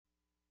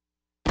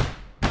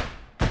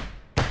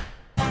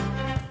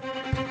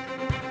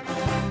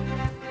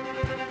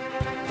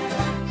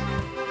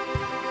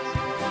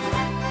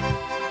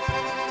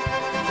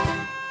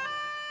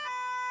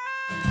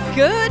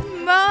Good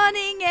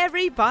morning,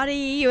 everybody.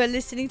 You are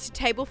listening to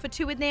Table for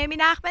Two with Naomi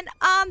Nachman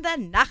on the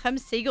Nachum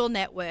Siegel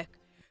Network.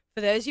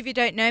 For those of you who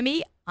don't know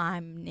me,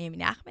 I'm Naomi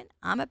Nachman.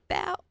 I'm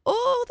about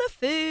all the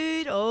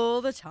food all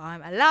the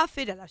time. I love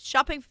food. I love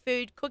shopping for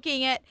food,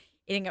 cooking it,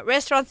 eating at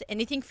restaurants,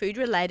 anything food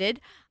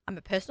related. I'm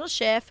a personal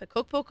chef, a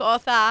cookbook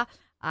author,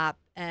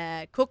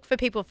 cook for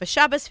people for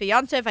Shabbos, for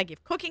Yom Tov. I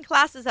give cooking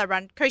classes. I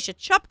run kosher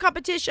chop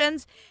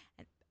competitions.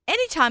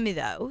 Anytime,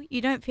 though,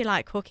 you don't feel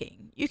like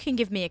cooking, you can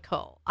give me a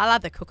call. I'll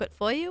either cook it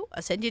for you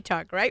or send you to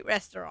a great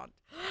restaurant.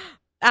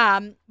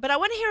 But I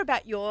want to hear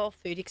about your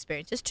food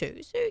experiences too.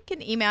 So you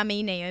can email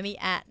me,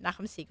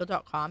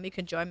 naomi@nachumsiegel.com. You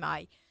can join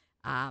me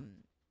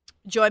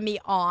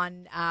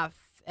on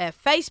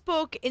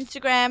Facebook,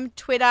 Instagram,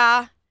 Twitter,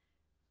 I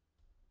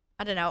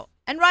don't know,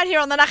 and right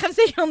here on the Nachum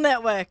Siegel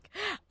Network.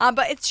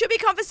 But it should be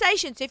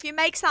conversation. So if you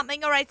make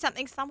something or eat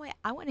something somewhere,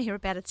 I want to hear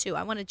about it too.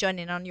 I want to join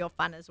in on your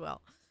fun as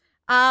well.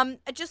 I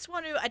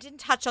didn't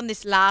touch on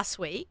this last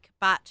week,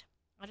 but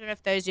I don't know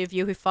if those of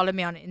you who follow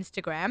me on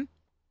Instagram,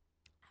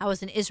 I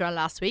was in Israel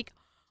last week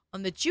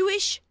on the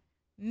Jewish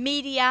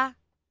Media,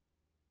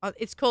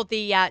 it's called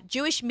the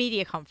Jewish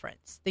Media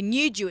Conference, the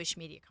new Jewish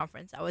Media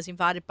Conference. I was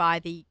invited by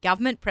the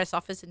government press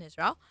office in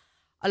Israel,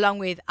 along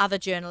with other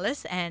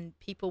journalists and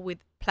people with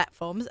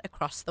platforms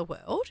across the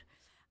world.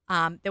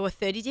 There were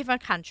 30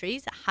 different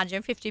countries,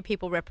 150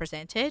 people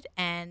represented,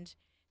 and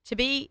to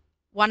be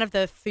one of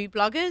the food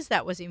bloggers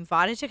that was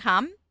invited to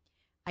come,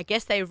 I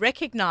guess they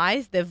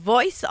recognized the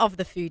voice of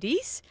the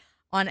foodies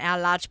on our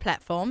large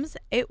platforms.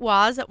 It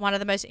was one of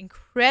the most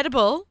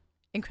incredible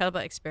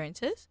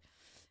experiences.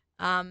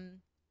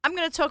 I'm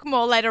going to talk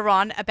more later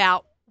on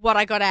about what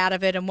I got out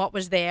of it and what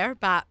was there,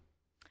 but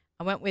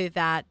I went with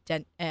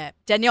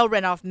Danielle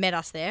Renoff met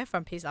us there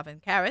from Peace, Love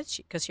and Carrots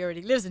because she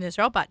already lives in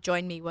Israel, but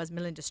joined me was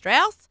Melinda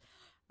Strauss,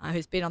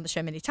 who's been on the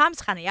show many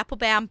times, Chani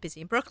Applebaum,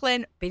 busy in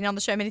Brooklyn, been on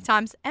the show many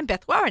times, and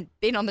Beth Warren,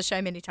 been on the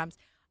show many times.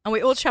 And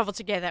we all traveled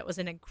together. It was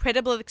an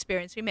incredible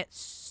experience. We met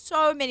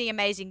so many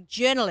amazing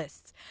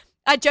journalists.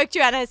 I joked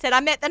you out. I said, I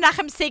met the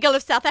Nachum Siegel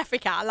of South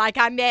Africa. Like,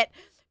 I met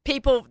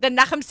people, the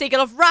Nachum Siegel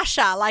of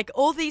Russia. Like,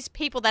 all these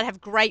people that have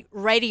great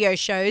radio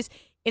shows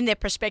in their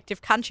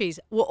respective countries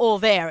were all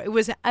there. It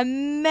was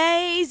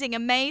amazing.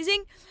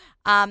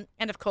 And,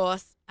 of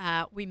course,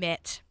 we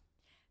met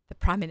the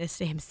Prime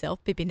Minister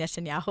himself, Bibi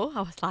Netanyahu. I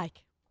was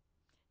like,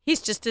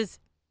 he's just as,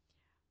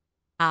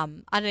 I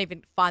don't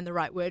even find the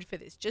right word for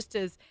this, just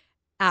as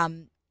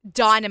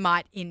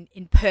dynamite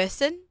in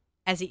person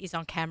as he is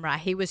on camera.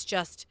 He was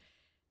just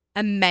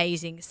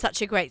amazing. Such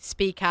a great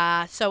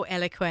speaker, so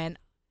eloquent.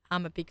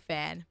 I'm a big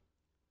fan.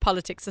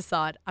 Politics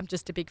aside, I'm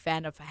just a big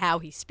fan of how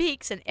he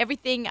speaks and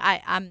everything.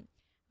 I'm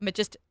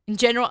just, in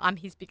general, I'm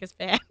his biggest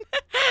fan.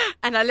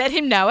 And I let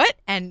him know it,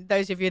 and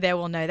those of you there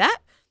will know that.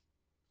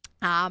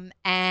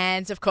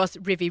 And, of course,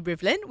 Rivi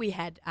Rivlin. We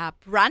had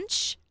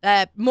brunch,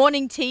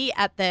 morning tea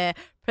at the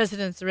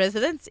president's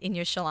residence in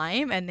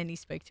Yerushalayim, and then he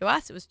spoke to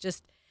us. It was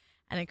just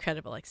an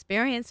incredible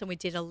experience, and we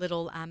did a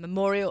little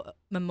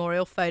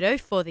memorial photo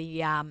for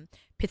the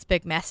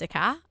Pittsburgh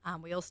massacre.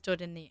 We all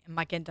stood in the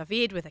Magen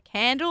David with a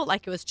candle.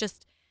 Like, it was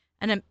just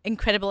an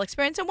incredible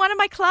experience. And one of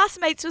my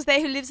classmates was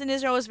there who lives in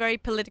Israel, was very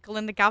political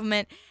in the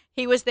government.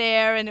 He was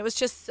there, and it was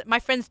just my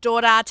friend's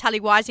daughter, Tali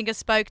Weisinger,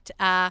 spoke.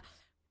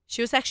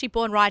 She was actually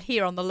born right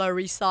here on the Lower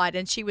East Side,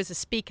 and she was a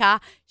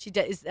speaker. She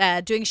is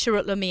doing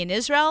Shirut Leumi in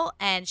Israel,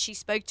 and she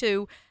spoke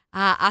to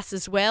us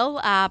as well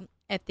at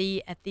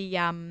the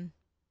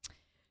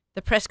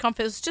press conference.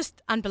 It was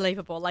just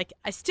unbelievable. Like,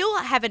 I still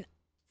haven't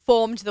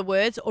formed the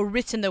words or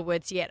written the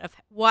words yet of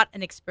what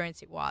an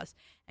experience it was.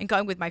 And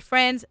going with my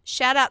friends,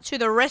 shout out to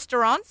the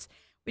restaurants.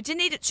 We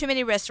didn't eat at too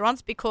many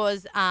restaurants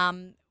because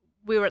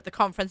we were at the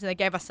conference and they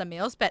gave us some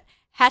meals. But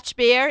Hatch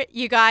Beer,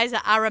 you guys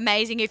are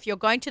amazing. If you're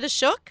going to the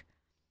Shuk,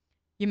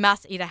 you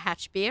must eat a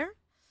Hatch Beer.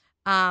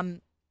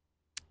 Kadosh,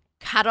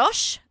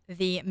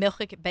 the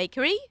Milchik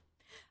Bakery,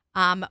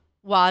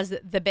 was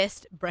the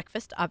best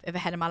breakfast I've ever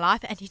had in my life.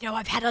 And, you know,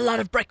 I've had a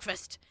lot of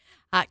breakfast.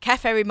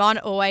 Cafe Rimon,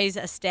 always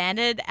a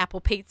standard. Apple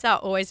Pizza,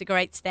 always a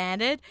great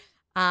standard.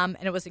 And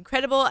it was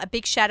incredible. A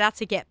big shout out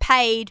to Get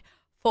Paid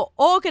for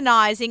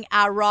organising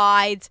our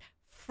rides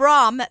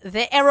from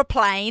the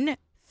aeroplane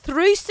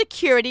through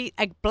security.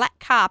 A black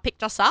car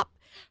picked us up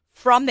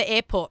from the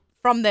airport,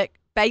 from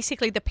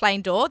basically the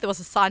plane door. There was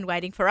a sign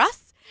waiting for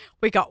us.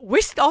 We got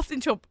whisked off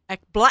into a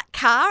black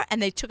car, and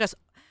they took us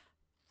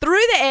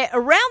through the air,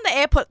 around the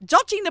airport,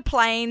 dodging the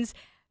planes,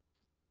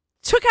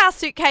 took our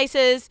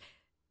suitcases,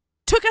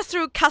 took us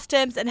through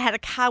customs, and had a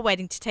car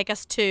waiting to take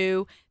us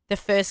to the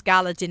first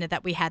gala dinner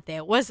that we had there.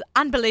 It was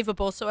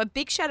unbelievable. So a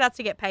big shout out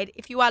to Get Paid.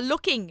 If you are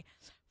looking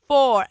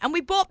for, and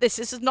we bought this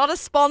is not a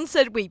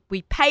sponsored, we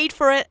paid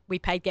for it. We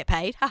Get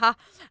Paid.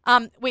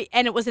 And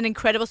it was an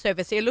incredible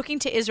service. So you're looking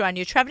to Israel and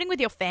you're traveling with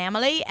your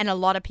family and a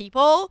lot of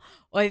people,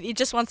 or if you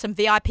just want some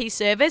VIP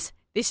service,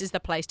 this is the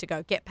place to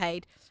go. Get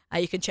Paid.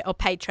 You can check, or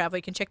Paid Travel.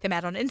 You can check them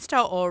out on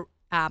Insta, or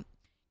can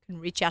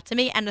reach out to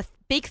me. And a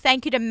big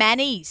thank you to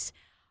Manny's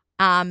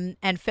and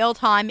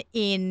Feldheim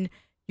in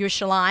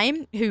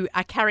Yerushalayim who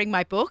are carrying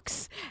my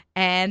books.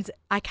 And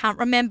I can't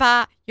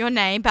remember your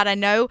name, but I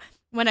know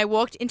when I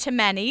walked into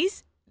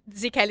Manny's,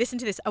 ZK, listen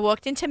to this. I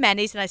walked into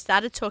Manny's and I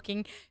started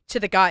talking to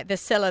the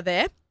seller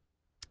there.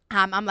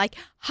 I'm like,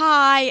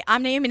 hi,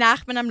 I'm Naomi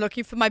Nachman. I'm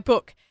looking for my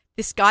book.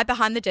 This guy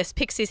behind the desk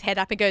picks his head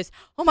up and goes,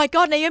 oh my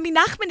God, Naomi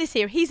Nachman is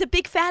here. He's a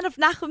big fan of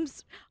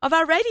of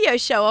our radio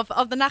show,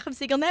 of the Nachum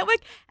Segal Network.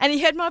 And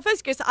he heard my voice.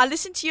 He goes, I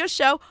listen to your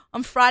show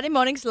on Friday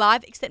mornings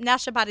live, except now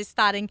Shabbat is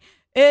starting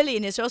early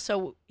in Israel,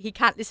 so he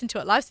can't listen to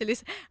it live. So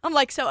listen. I'm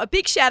like, so a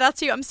big shout out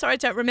to you. I'm sorry I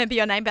don't remember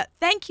your name, but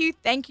thank you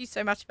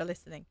so much for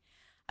listening.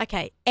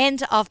 Okay,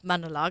 end of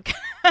monologue.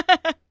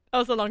 That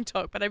was a long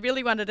talk, but I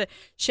really wanted to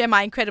share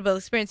my incredible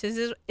experiences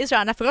in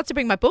Israel. And I forgot to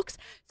bring my books,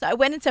 so I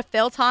went into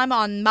Feldheim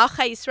on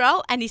Malchai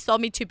Israel, and he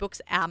sold me 2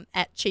 books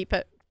at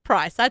cheaper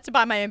price. I had to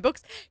buy my own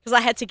books because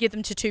I had to give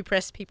them to 2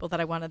 press people that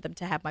I wanted them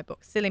to have my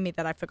books. Silly me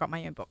that I forgot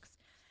my own books.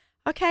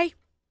 Okay,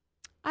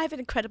 I have an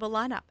incredible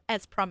lineup,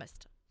 as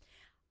promised.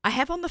 I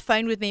have on the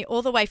phone with me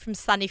all the way from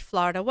sunny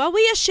Florida, while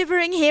we are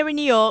shivering here in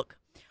New York,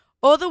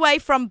 all the way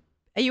from,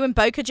 are you in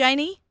Boca,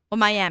 Janie, or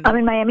Miami? I'm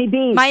in Miami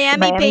Beach.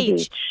 Miami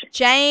Beach.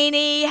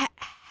 Janie,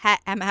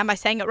 am I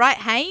saying it right?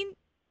 Hayes.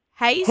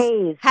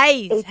 Hayes.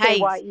 Hayes.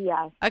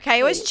 Okay, I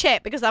always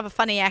check because I have a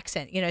funny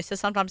accent, so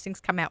sometimes things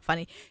come out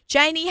funny.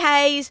 Janie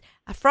Hayes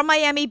from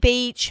Miami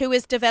Beach, who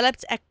has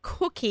developed a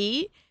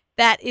cookie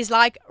that is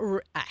like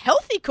a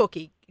healthy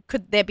cookie.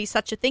 Could there be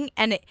such a thing?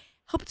 And it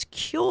helped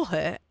cure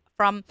her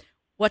from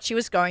what she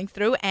was going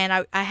through.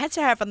 And I had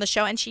to have her on the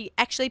show, and she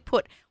actually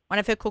put one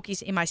of her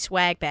cookies in my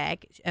swag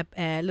bag,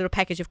 a little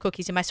package of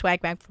cookies in my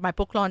swag bag for my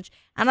book launch.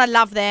 And I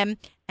love them.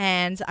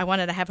 And I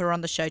wanted to have her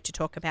on the show to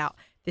talk about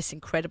this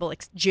incredible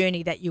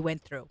journey that you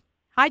went through.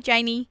 Hi,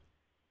 Janie.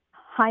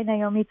 Hi,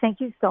 Naomi.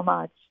 Thank you so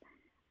much.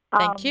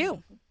 Thank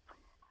you.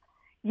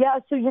 Yeah,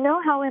 so you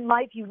know how in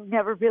life you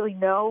never really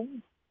know,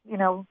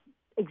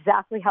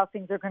 exactly how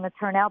things are going to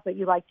turn out, but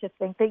you like to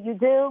think that you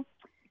do.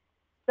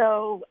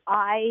 So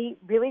I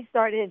really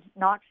started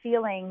not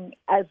feeling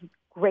as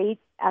great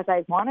as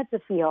I wanted to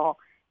feel.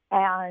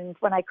 And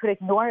when I could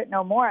ignore it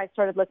no more, I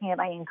started looking at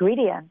my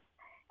ingredients.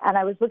 And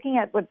I was looking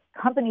at what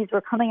companies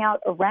were coming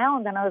out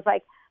around, and I was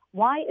like,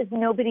 why is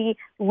nobody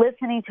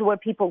listening to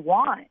what people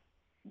want?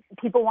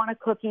 People want a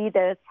cookie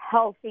that is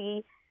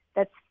healthy,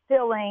 that's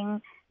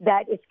filling,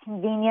 that is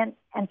convenient,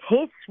 and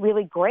tastes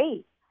really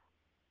great.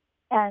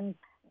 And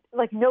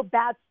like no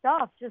bad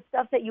stuff, just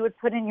stuff that you would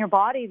put in your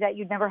body that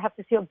you'd never have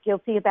to feel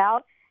guilty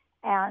about,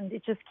 and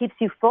it just keeps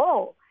you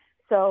full.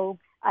 So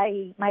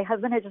my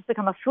husband had just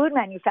become a food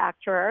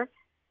manufacturer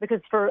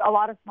because for a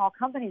lot of small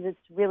companies, it's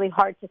really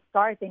hard to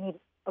start. They need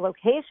a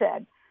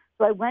location.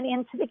 So I went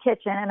into the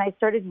kitchen and I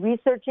started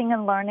researching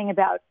and learning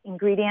about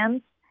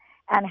ingredients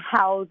and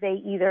how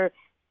they either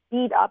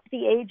speed up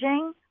the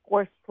aging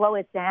or slow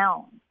it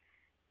down.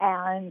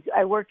 And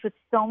I worked with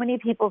so many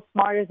people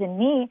smarter than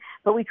me,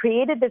 but we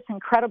created this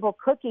incredible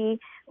cookie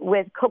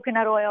with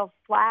coconut oil,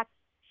 flax,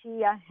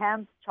 chia,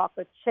 hemp,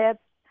 chocolate chips,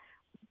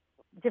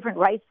 different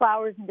rice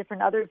flours, and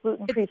different other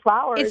gluten-free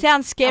flours. It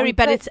sounds scary,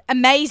 but it's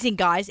amazing,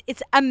 guys.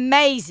 It's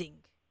amazing.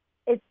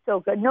 It's so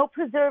good. No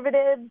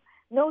preservatives,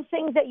 no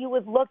things that you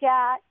would look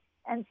at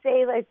and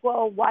say, like,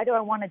 well, why do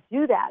I want to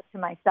do that to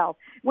myself?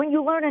 When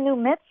you learn a new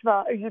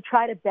mitzvah or you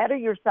try to better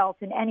yourself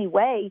in any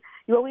way,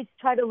 you always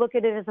try to look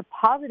at it as a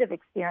positive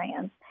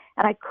experience.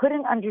 And I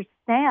couldn't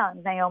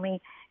understand,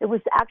 Naomi. It was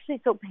actually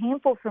so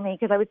painful for me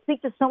because I would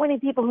speak to so many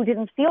people who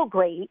didn't feel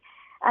great,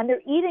 and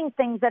they're eating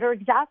things that are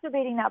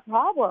exacerbating that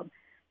problem.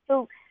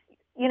 So,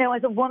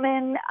 as a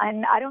woman,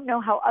 and I don't know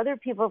how other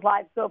people's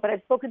lives go, but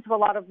I've spoken to a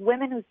lot of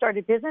women who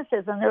started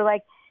businesses, and they're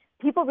like,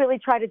 people really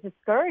try to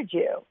discourage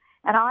you.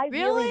 And I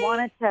really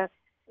wanted to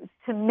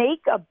make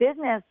a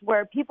business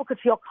where people could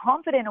feel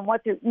confident in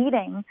what they're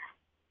eating,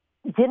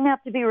 didn't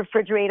have to be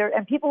refrigerator,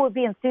 and people would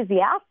be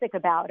enthusiastic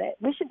about it.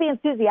 We should be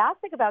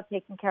enthusiastic about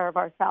taking care of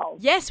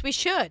ourselves. Yes, we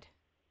should.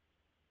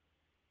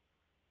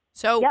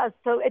 So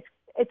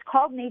it's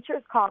called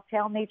Nature's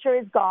Cocktail. Nature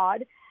is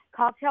God.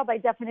 Cocktail, by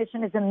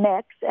definition, is a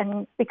mix.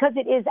 And because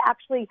it is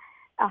actually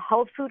a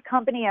health food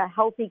company, a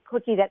healthy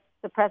cookie that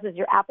suppresses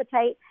your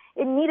appetite,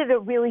 it needed a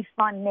really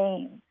fun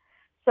name.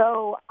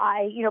 So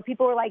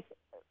people were like,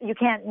 you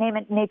can't name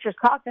it Nature's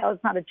Cocktail.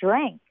 It's not a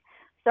drink.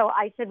 So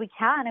I said we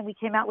can, and we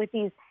came out with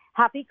these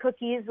happy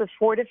cookies with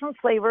 4 different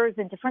flavors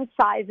and different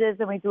sizes,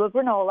 and we do a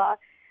granola.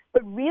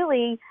 But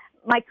really,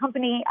 my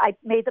company, I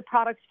made the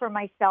products for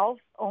myself,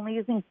 only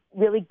using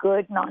really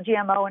good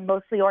non-GMO and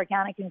mostly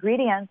organic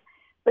ingredients.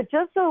 But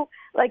just so,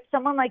 like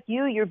someone like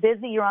you, you're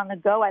busy, you're on the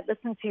go, I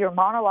listened to your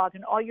monologue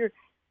and all your,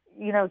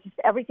 just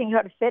everything you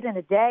had to fit in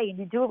a day, and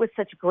you do it with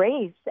such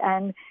grace.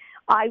 And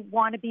I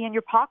want to be in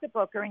your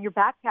pocketbook or in your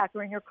backpack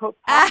or in your coat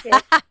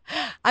pocket.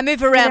 I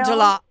move around a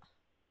lot.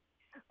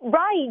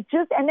 Right.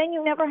 And then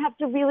you never have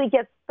to really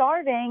get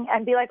starving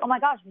and be like, oh my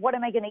gosh, what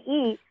am I going to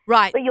eat?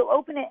 Right. But you'll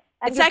open it.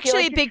 And it's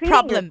actually like a big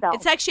problem.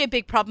 It's actually a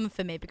big problem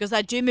for me because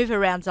I do move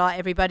around a lot,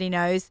 everybody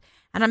knows,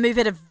 and I move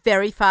at a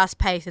very fast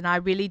pace, and I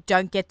really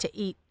don't get to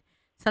eat.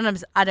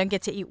 Sometimes I don't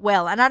get to eat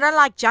well, and I don't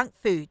like junk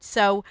food.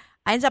 So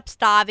I end up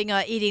starving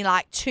or eating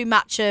like too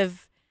much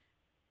of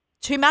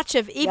even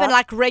Yep.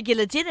 like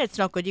regular dinner. It's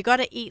not good. You got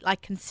to eat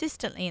like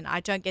consistently, and I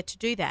don't get to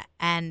do that.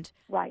 And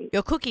Right.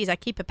 your cookies, I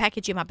keep a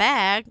package in my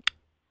bag.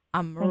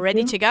 I'm Thank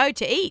ready you. to go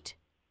to eat.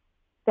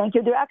 Thank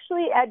you. They're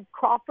actually at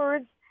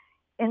Crawford's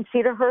in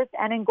Cedarhurst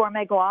and in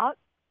Gourmet Glock.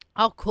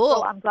 Oh, cool.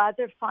 So I'm glad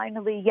they're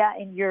finally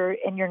in your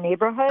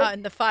neighborhood. Oh,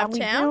 in the 5 And we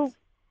towns?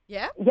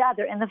 Yeah. Yeah,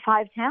 they're in the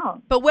 5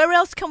 towns. But where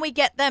else can we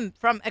get them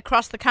from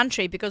across the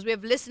country? Because we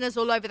have listeners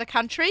all over the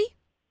country.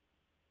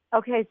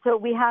 Okay, so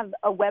we have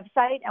a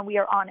website and we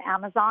are on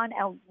Amazon,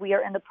 and we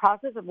are in the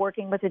process of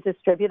working with a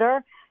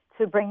distributor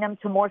to bring them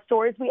to more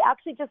stores. We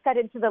actually just got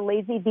into the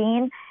Lazy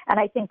Bean and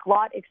I think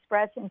Lot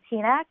Express in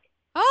Teaneck.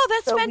 Oh,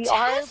 that's So we are-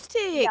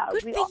 fantastic. yeah,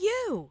 Good we for are-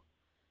 you.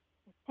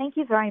 Thank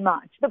you very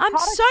much. The I'm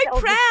product so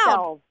sells proud.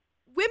 itself.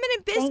 Women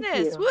in Thank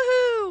business.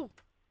 you.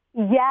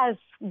 Woohoo. Yes,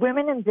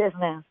 women in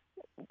business.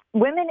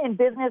 Women in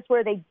business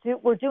where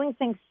we're doing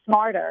things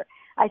smarter.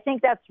 I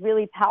think that's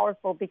really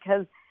powerful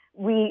because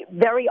we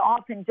very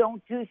often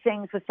don't do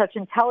things with such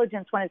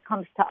intelligence when it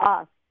comes to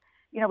us.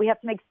 You know, we have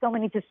to make so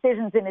many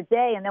decisions in a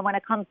day, and then when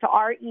it comes to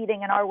our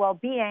eating and our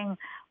well-being,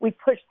 we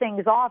push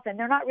things off, and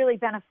they're not really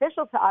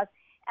beneficial to us.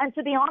 And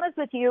to be honest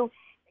with you,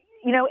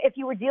 you know, if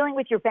you were dealing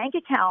with your bank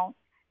account,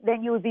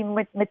 then you would be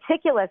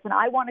meticulous, and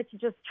I wanted to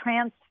just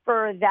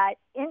transfer that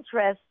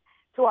interest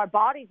to our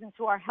bodies and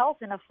to our health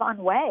in a fun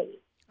way.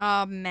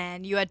 Oh,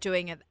 man, you are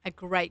doing a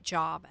great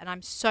job, and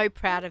I'm so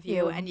proud of you,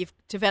 you. and you've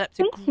developed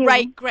a Thank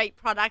you. great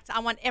product. I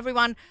want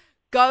everyone,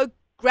 go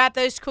grab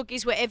those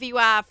cookies wherever you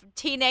are, from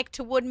Teaneck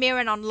to Woodmere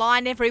and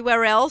online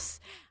everywhere else.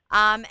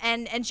 And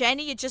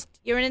Janie,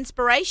 you're an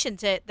inspiration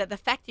to that. The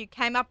fact that you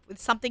came up with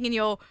something in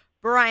your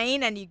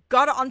brain and you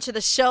got it onto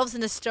the shelves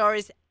in the store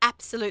is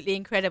absolutely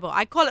incredible.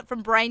 I call it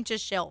from brain to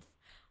shelf.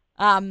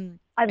 I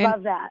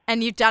love that.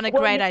 And you've done a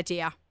Well, great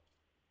idea.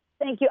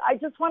 Thank you. I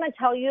just want to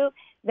tell you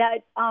that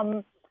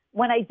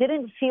when I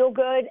didn't feel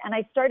good and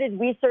I started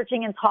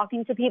researching and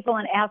talking to people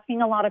and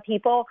asking a lot of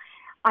people,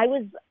 I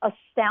was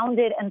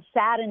astounded and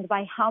saddened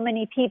by how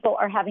many people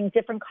are having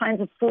different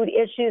kinds of food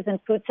issues and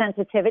food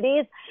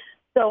sensitivities.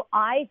 So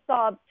I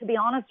saw, to be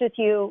honest with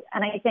you,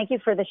 and I thank you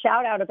for the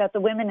shout out about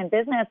the women in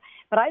business,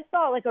 but I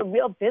saw like a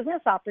real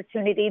business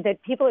opportunity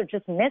that people are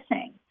just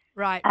missing.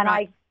 Right. And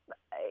right.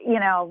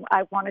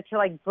 I wanted to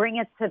like bring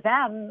it to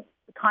them,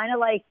 kind of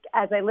like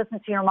as I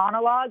listened to your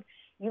monologue,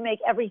 you make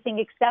everything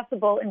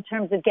accessible in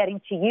terms of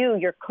getting to you,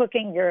 your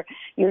cooking, your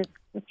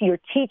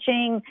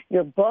teaching,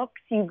 your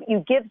books.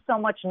 You give so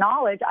much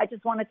knowledge. I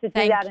just wanted to do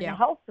Thank that in you. the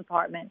health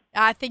department.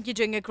 I think you're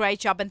doing a great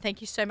job, and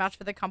thank you so much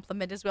for the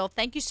compliment as well.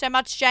 Thank you so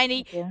much,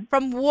 Janie, Thank you.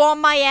 from warm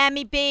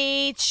Miami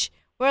Beach.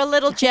 We're a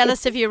little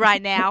jealous of you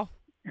right now.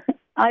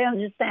 I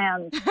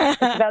understand. It's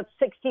about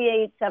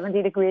 68,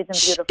 70 degrees and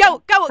beautiful. Go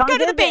Come to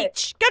the visit.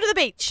 beach. Go to the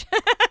beach.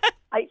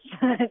 I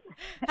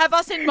Have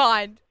us in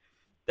mind.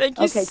 Thank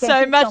you Okay, thank so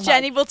you much, so much.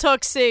 Janie. We'll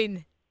talk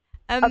soon.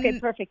 Okay,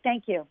 perfect.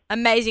 Thank you.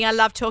 Amazing. I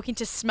love talking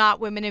to smart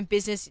women in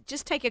business.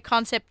 Just take a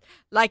concept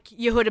like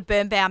Yehuda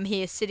Birnbaum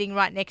here, sitting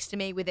right next to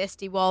me with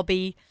Esty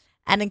Walby,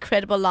 an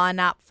incredible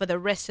lineup for the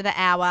rest of the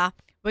hour.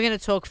 We're going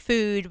to talk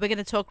food. We're going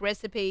to talk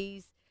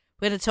recipes.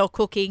 We're going to talk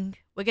cooking.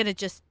 We're going to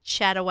just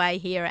chat away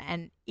here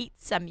and eat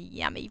some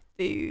yummy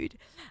food.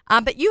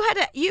 But you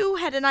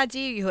had an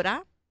idea,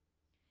 Yehuda,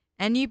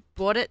 and you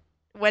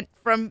went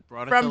from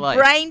Brought it to life.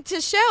 brain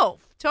to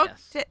shelf.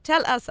 Yes.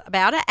 Tell us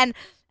about it.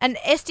 And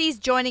Esty's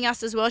joining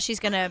us as well.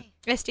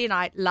 Esty and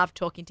I love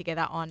talking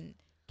together on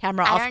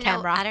camera, off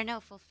camera. I don't know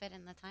if we'll fit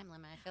in the time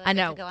limit. I feel like I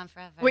know. we could go on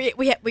forever.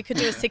 We could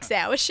do a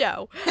 6-hour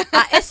show.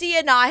 Esty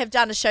and I have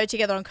done a show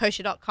together on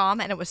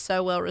kosher.com, and it was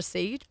so well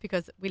received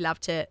because we love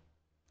to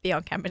be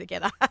on camera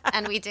together.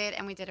 and we did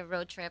a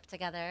road trip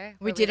together.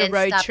 We where did a didn't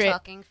road stop trip.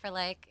 talking for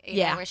like 8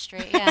 Yeah. hours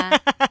straight. Yeah.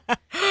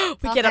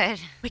 we all get up. good.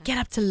 We get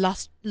up to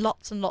lots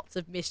and lots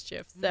of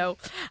mischief. So,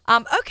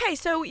 okay.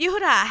 So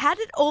Yehuda, how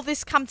did all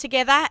this come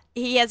together?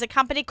 He has a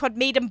company called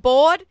Meat and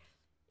Board.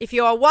 If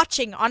you are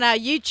watching on our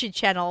YouTube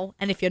channel,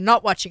 and if you're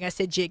not watching, I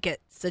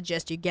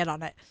suggest you get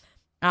on it.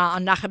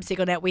 On Nachum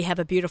Siegelnet, we have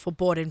a beautiful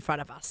board in front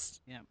of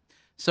us. Yeah.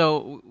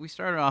 So we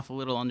started off a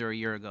little under a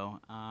year ago,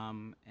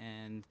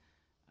 and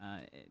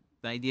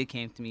the idea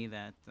came to me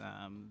that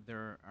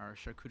there are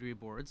charcuterie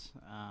boards.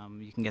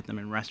 You can get them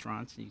in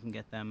restaurants. You can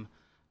get them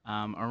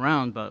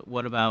around. But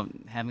what about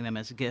having them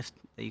as a gift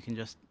that you can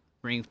just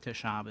bring to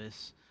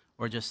Shabbos,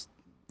 or just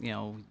you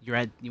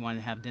want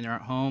to have dinner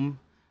at home,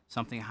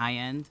 something high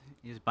end,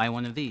 you just buy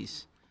one of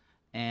these,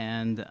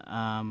 and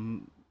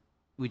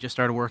we just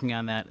started working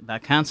on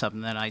that concept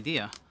and that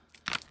idea,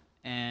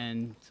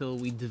 until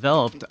we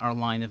developed our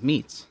line of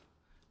meats,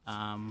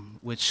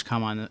 which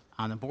come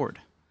on the board.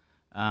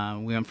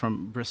 We went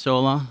from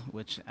Brisola,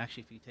 which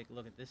actually, if you take a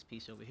look at this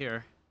piece over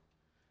here.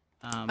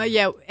 Oh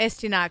yeah,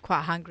 Esty and I are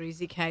quite hungry.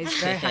 ZK is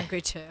very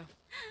hungry too.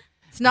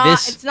 It's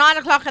 9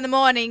 o'clock in the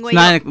morning.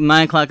 It's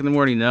 9 o'clock in the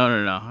morning.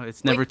 No.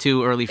 It's never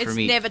too early for It's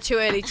me. never too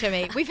early to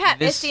me. We've had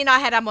This- Esty and I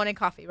had our morning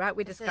coffee, right?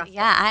 We discussed.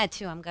 Yeah, I had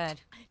 2. I'm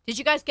good. Did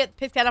you guys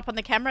pick that up on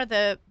the camera,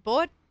 the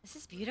board? This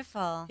is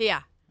beautiful.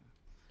 Here.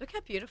 Look how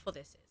beautiful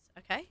this is.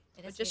 Okay,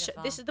 It is This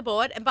beautiful. is the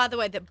board, and by the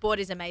way, the board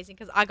is amazing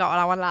because I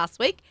got one last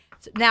week.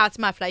 So now it's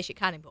my Fleischer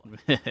cutting board.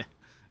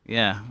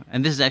 Yeah,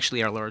 and this is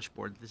actually our large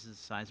board. This is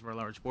the size of our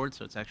large board,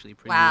 so it's actually a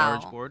pretty Wow.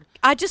 large board.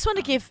 I just want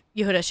to give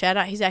Yehuda a shout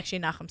out. He's actually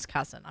Nachum's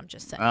cousin. I'm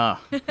just saying.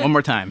 One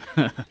more time.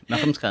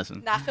 Nachum's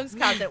cousin. Nachum's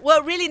cousin.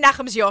 Well, really,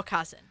 Nachum's your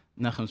cousin.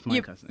 Nachum's my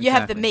You, cousin. you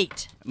have the exactly.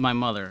 meat. My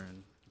mother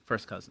and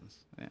first cousins.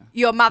 Yeah.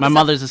 Your mother's My a-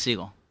 mother's a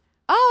seagull.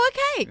 Oh,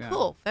 okay, Yeah.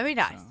 cool, very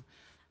nice.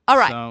 All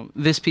right. So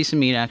this piece of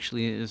meat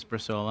actually is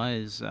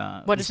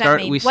bresaola. What does that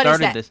mean? We What is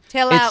started that? this.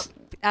 Tell It's-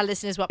 our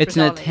listeners what It's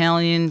bresaola an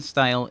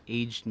Italian-style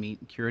aged meat,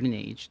 cured and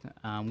aged.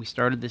 We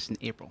started this in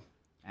April,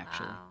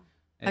 actually.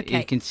 Wow. Okay.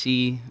 You can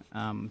see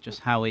just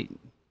how it.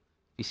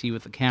 You see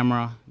with the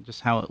camera,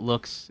 just how it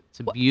looks. It's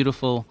a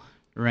beautiful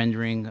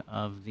rendering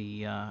of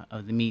the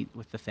meat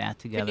with the fat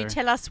Can together. you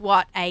tell us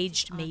what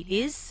aged meat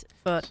is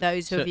for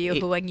those So of you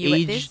who are new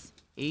aged, at this?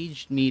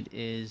 Aged meat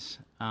is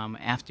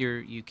after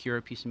you cure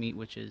a piece of meat,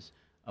 which is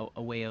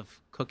a way of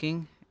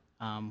cooking.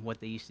 What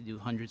they used to do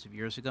hundreds of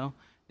years ago,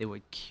 they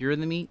would cure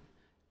the meat,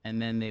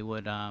 and then they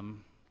would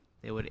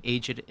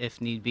age it if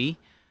need be.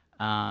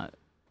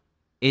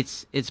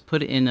 It's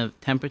put in a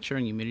temperature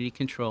and humidity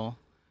control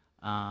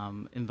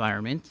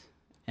environment,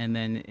 and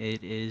then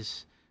it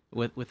is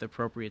with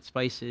appropriate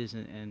spices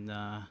and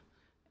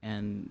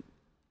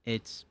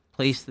it's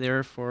placed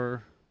there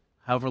for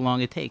however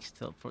long it takes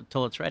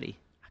till it's ready.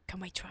 Can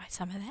we try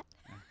some of that?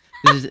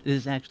 This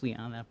is actually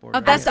on that board. Oh,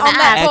 right that's here. on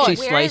that I board.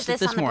 actually Where is sliced it this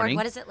this on the morning. board?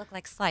 What does it look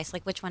like sliced?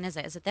 Like which one is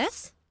it? Is it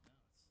this?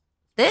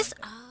 This?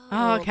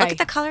 Oh, okay. Look at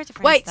the color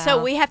difference. Wait, so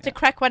though. we have to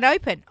crack one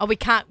open? Oh, we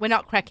can't. We're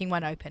not cracking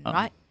one open, Oh.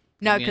 right?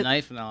 No, Give me a 'cause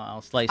knife and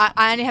I'll slice it.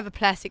 I only have a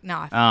plastic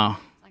knife. Oh,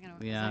 It's not gonna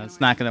work. yeah, it's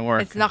not going to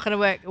work. It's not going to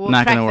work. We'll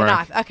Not crack gonna the work.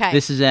 knife. Okay.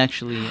 This is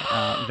actually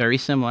very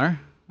similar.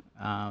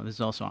 This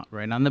is also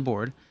right on the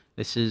board.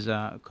 This is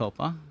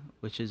copa,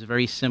 which is a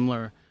very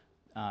similar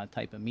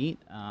type of meat.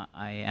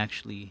 I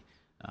actually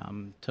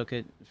took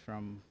it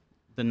from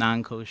the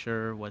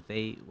non-kosher, what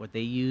they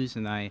use,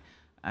 and I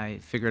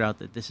figured out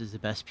that this is the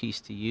best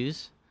piece to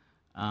use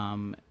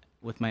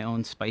with my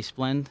own spice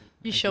blend.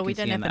 you as sure we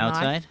can don't see have on a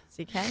the knife?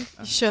 outside. CK?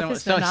 You sure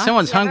there's no knife?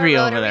 Someone's Do you have a hungry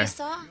over rotary there.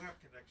 saw?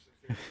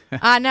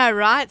 I know,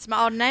 right? It's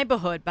my old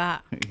neighborhood,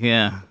 but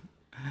Yeah.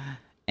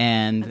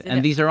 And That's it.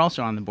 and these are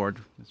also on the board.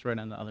 It's right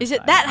on the other is side.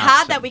 it that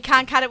hard that we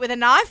can't cut it with a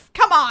knife?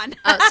 Come on.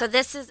 Oh, so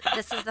this is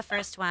the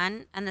first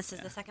one, and this is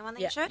the second one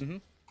that Yeah. you showed.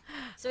 Mhm.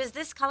 So is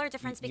this color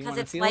difference You because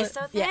wanna it's feel sliced it?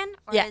 so Yeah. thin,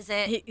 or Yeah. is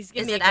it He's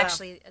giving me a it glove.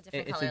 actually a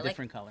different It's color? a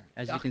different color.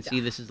 As you Dark, can see,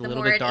 this is a the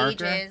little more bit it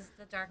darker. ages,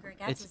 the darker it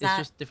gets. It's is that?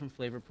 just different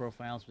flavor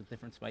profiles with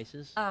different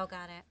spices. Oh,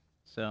 got it.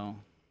 So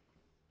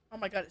Oh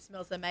my god, it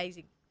smells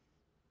amazing.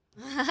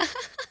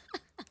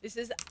 This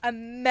is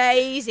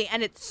amazing,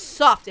 and it's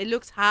soft. It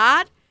looks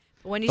hard,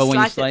 but when you But when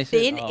you slice it slice it,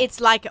 thin, oh.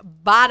 it's like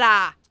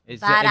butter.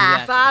 it's Butter.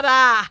 exactly.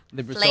 Butter.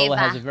 The bresaola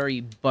has Flavor. a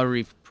very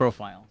buttery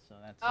profile. So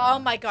that's. Oh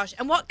my gosh!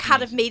 And what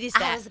cut of meat is I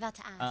that? was about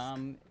to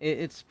ask.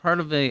 It's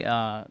part of the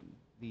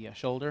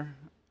shoulder.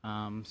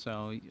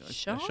 So a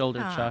shoulder Shoulder.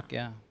 chuck.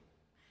 Yeah.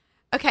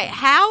 Okay,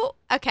 how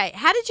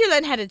did you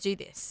learn how to do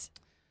this?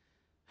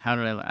 How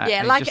did I?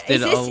 Yeah, I like, just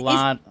did is a this-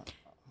 lot.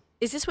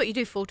 Is this what you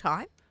do full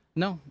time?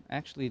 No,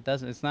 actually, it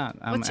doesn't. It's not.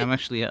 What's it- I'm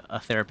actually a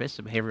therapist,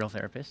 a behavioral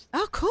therapist.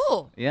 Oh,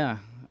 cool. Yeah.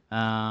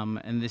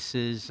 And this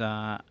is,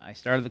 I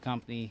started the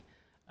company.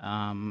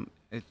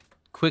 It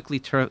quickly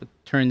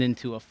turned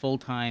into a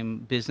full-time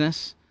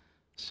business.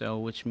 So,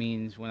 which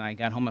means when I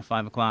got home at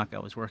 5 o'clock, I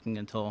was working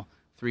until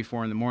 3,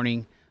 4 in the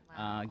morning,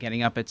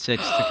 getting up at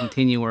 6 to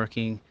continue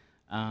working.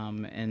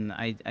 And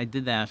I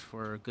did that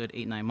for a good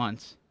 8, 9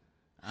 months.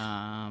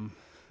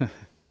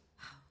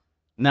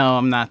 No,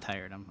 I'm not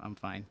tired. I'm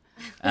fine.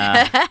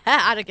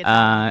 I don't get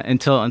that.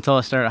 Until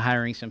I started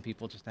hiring some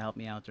people just to help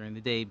me out during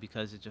the day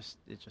because it just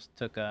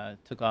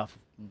took off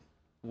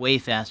way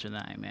faster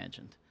than I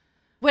imagined.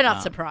 We're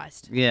not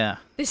surprised. Yeah.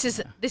 This is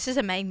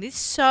amazing. This is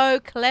so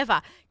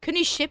clever. Can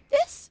you ship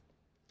this?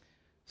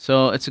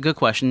 So it's a good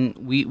question.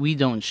 We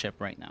don't ship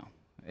right now.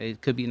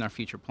 It could be in our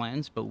future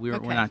plans, but we're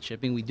Okay. not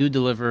shipping. We do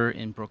deliver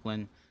in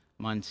Brooklyn,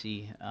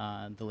 Muncie,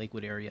 the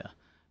Lakewood area,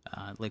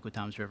 Lakewood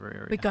Toms River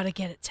area. We got to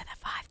get it to the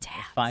 5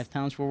 towns. 5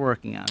 towns we're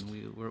working on.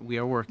 We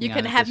are working. You on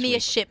can it have this me a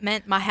week.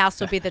 shipment. My house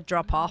will be the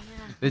drop off.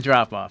 The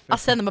drop off. I'll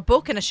send them a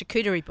book and a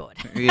charcuterie board.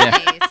 Yeah.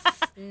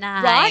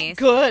 Nice. Right?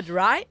 Good,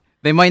 right?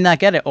 They might not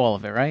get it all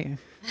of it, right?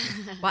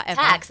 Whatever.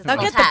 Tax. It's They'll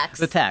called get tax.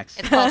 The tax.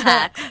 It's called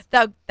tax.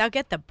 they'll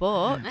get the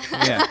book.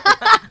 Yeah.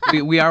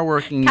 we are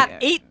working.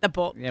 Can't eat the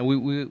book. Yeah,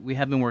 we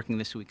have been working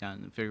this week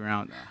on figuring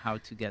out how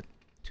to get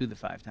to the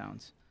 5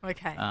 towns.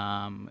 Okay.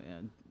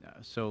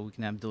 So we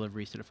can have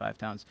deliveries to the 5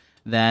 towns.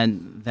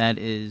 That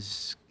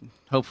is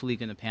hopefully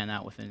going to pan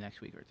out within the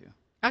next week or two.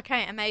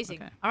 Okay,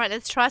 amazing. Okay. All right,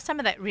 let's try some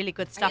of that really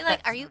good Are stuff. you like?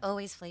 that's- Are you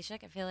always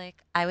Fleishik? I feel like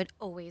I would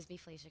always be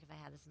Fleishik if I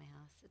had this in my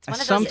house. It's I one of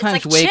those. sometimes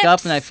it's like wake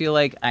up and I chips. feel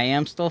like I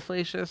am still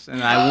flacious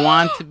and I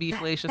want to be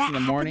flacious that in the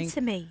morning.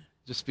 happened to me.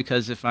 Just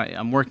because if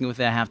I'm working with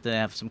it, I have to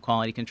have some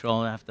quality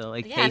control. I have to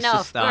Yeah, taste no, the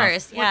of stuff.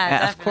 course. Yeah,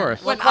 of definitely. course.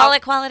 We'll When call I-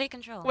 it quality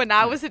control. When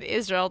I was in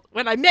Israel,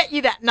 when I met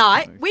you that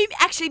night, we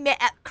actually met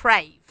at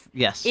Crave.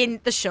 Yes.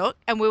 In the Shook,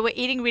 and we were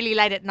eating really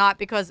late at night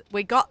because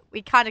we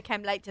kind of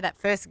came late to that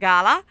first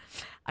gala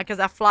because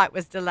our flight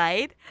was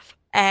delayed,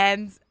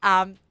 and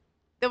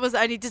there was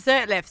only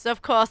dessert left. So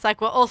of course,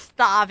 like we're all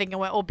starving and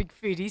we're all big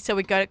foodies, so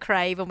we go to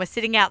Crave and we're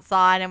sitting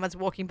outside and everyone's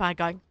walking by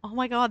going, "Oh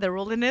my God, they're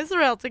all in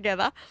Israel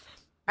together."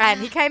 And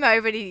he came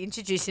over and he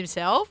introduced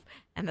himself,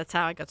 and that's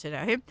how I got to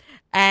know him.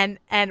 And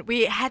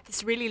we had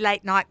this really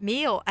late night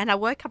meal, and I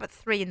woke up at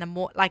 3 in the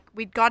morning. Like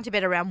we'd gone to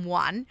bed around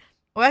 1.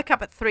 I woke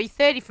up at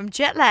 3:30 from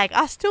jet lag.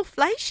 I was still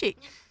flashing.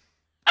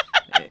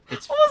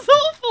 It's It was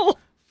awful.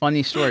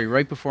 funny story.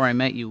 Right before I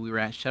met you, we were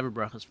at Sheva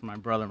Brachas for my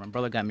brother. My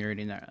brother got married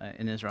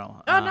in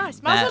Israel. Oh, nice.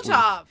 that Mazel week.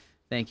 tov.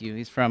 Thank you.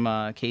 He's from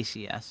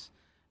KCS.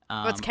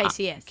 What's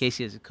KCS? KCS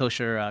is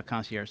Kosher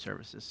Concierge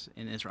Services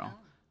in Israel.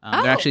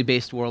 Oh. They're actually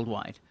based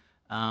worldwide.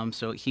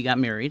 So he got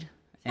married.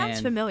 Sounds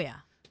and, familiar.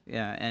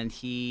 Yeah, and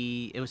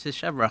it was his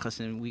Sheva Brachas,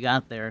 and we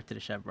got there to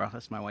the Sheva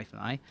Brachas, my wife and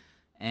I,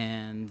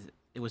 and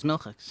it was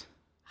milchiks.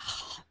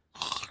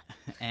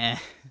 and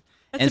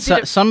That's a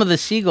bit of- some of the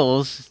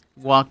seagulls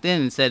walked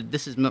in and said,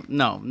 "This is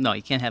no,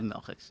 you can't have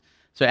milchiks."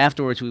 So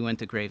afterwards, we went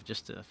to Crave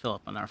just to fill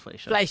up on our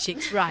fleischiks.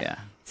 Fleischiks, right. Yeah.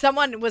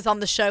 Someone was on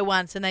the show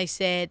once and they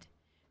said,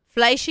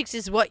 Fleischiks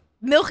is what,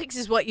 milchiks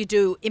is what you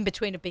do in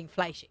between of being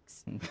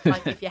fleischiks.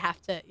 Like if you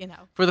have to,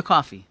 For the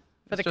coffee.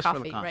 for the It's just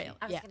coffee, right?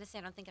 I was Yeah. going to say,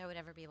 I don't think I would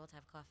ever be able to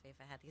have coffee if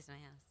I had these in my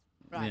house.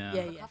 Right. Yeah.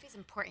 Yeah, But yeah. coffee's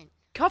important.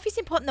 Coffee's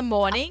important in the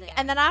morning, there.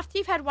 and then after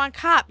you've had 1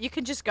 cup, you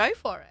can just go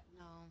for it.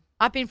 No.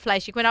 I've been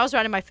fleishik. When I was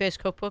writing my first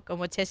cookbook and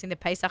we're testing the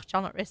Pesach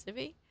chocolate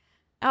recipe,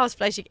 I was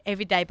fleishik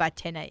every day by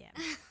 10 a.m.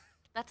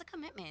 That's a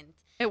commitment.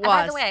 It And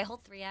by the was. way, I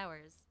hold 3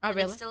 hours. Oh, and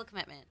really? It's still a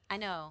commitment. I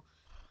know.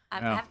 I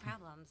Yeah. have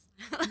problems.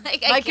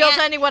 like, My I girls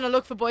can't. only want to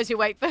look for boys who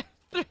wait for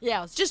 3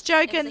 hours. Just It's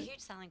a joking. huge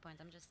selling point.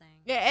 I'm just saying.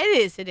 Yeah, it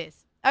is. It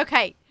is.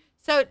 Okay,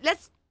 so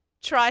let's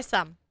try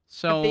some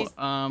So these let's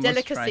try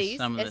delicacies.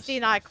 some of this SD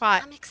and I are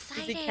quite, I'm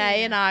excited. Izzy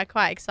Kay and I are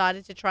quite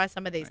excited to try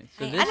some of these. Right,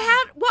 so Hey, this- And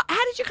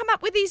how did you come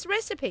up with these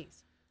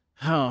recipes?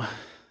 Oh,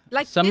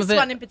 Like some this of it,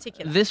 one in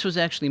particular. This was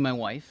actually my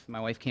wife. My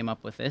wife came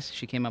up with this.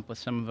 She came up with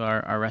some of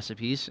our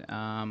recipes.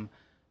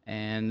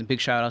 And a big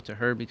shout out to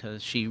her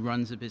because she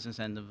runs the business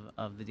end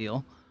of the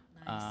deal.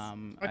 Nice.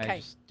 I Okay.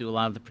 just do a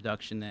lot of the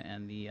production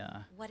and the.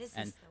 What is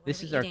and this? though? What this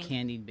are we is our eating?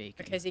 candied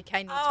bacon. Okay, ZK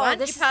needs Oh, one.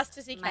 this You is pass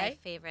to ZK. My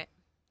favorite.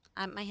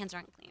 My hands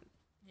aren't clean.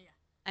 Yeah.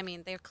 I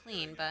mean, they're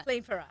clean, but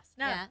Clean for us.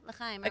 No. yeah.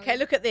 L'chaim. Okay,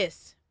 look at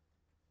this.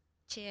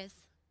 Cheers.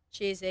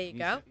 Cheers. There you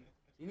go.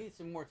 You need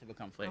some more to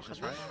become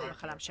flavorful,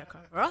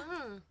 right?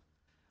 Mm.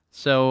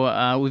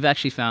 So we've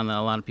actually found that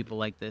a lot of people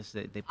like this.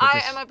 They put I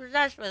this. am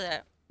obsessed with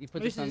it. You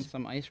put This this on is-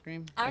 some ice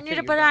cream. I don't Okay, need to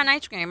you're put it done. on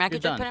ice cream. I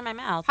could You're just put it done. in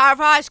my mouth. Power of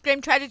ice cream.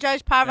 Trader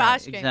Joe's power of Right,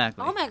 ice cream.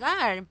 Exactly. Oh my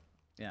god,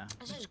 Yeah.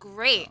 this is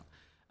great.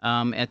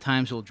 At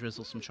times we'll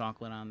drizzle some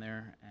chocolate on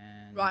there,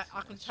 and Right,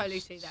 I can it's totally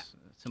just- see that.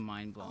 It's a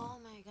mind blowing. Oh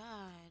my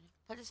god.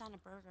 Put this on a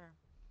burger.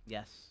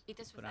 Yes. Eat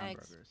this put with on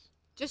eggs. burgers.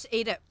 Just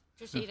eat it.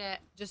 Just eat it.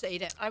 Just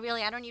eat it. I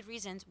don't need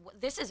reasons.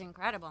 This is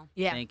incredible.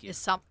 Yeah. Thank you.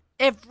 There's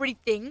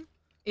everything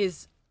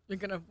is. You're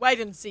gonna wait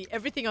and see.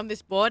 Everything on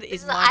this board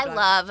is. I mind-blowing.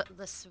 love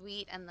the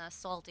sweet and the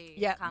salty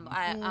Yeah. combo.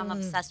 I'm Mm.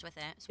 obsessed with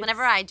it. So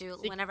It's-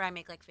 whenever I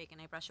make like bacon,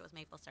 I brush it with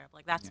maple syrup.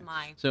 Like that's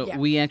my. So Yeah.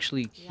 we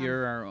actually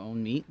cure our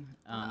own meat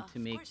Of to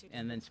make course you do.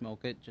 and then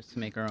smoke it just to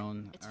make our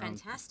own. It's our own-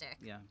 fantastic.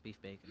 yeah,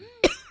 beef bacon.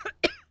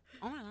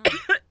 Oh my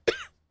god,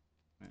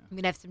 I'm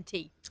gonna have some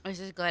tea. this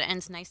is good and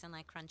it's nice and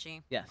like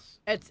crunchy. Yes.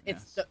 It's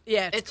Yes.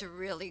 yeah. It's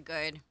really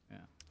good.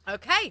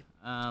 okay.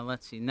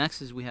 Let's see.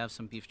 Next is we have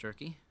some beef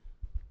jerky.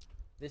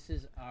 This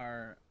is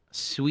our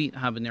sweet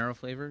habanero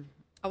flavored.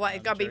 Oh, well,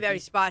 it's gotta be very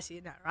jerky. spicy,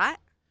 isn't it? Right?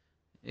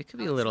 It could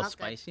be Oh, a it little smells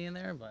good. spicy in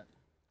there, but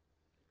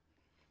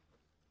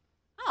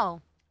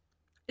Oh,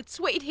 It's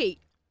sweet heat.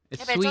 it's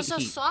yeah, but sweet it's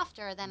also heat.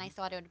 softer than I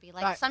thought it would be.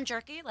 Like Right. some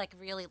jerky, like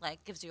really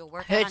like gives you a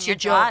workout Hurts on your your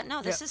jaw. jaw.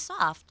 No, this Yeah. is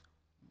soft.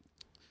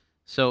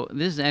 So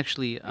this is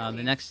actually the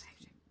next.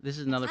 This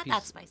is another It's piece.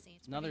 not that spicy.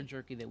 It's Another pretty-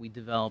 jerky that we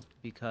developed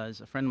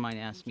because a friend of mine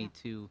asked me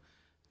to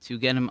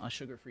get him a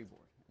sugar-free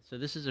board. So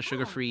this is a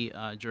sugar-free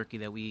jerky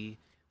that we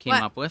came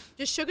What? up with.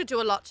 Does sugar do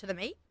a lot to the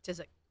meat? Does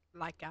it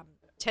like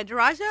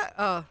tenderize it?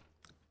 Oh,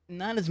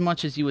 Not as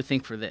much as you would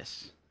think for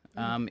this.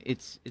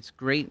 It's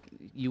great.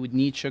 You would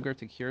need sugar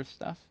to cure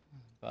stuff,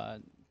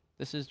 but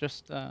this is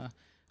just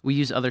we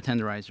use other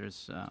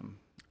tenderizers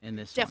in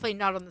this. one. definitely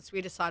not on the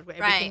sweeter side where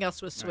Right. everything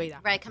else was sweeter.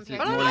 Right,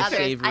 compared It's to more the others. I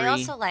savory.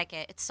 also like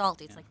it. It's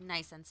salty. It's Yeah. like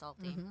nice and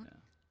salty.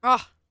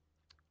 Oh,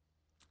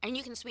 And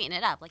you can sweeten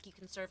it up. Like you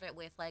can serve it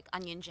with like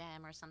onion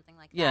jam or something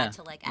like Yeah, that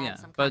to like add yeah.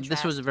 some But contrast.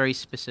 this was very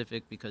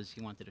specific because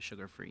he wanted a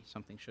sugar-free,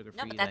 something sugar-free.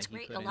 No, but that's that he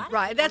great. A couldn't- lot of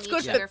Right, people that's need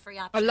good for sugar-free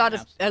a options.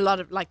 lot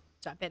of like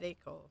diabetic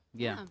or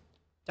Yeah.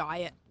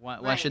 diet. Why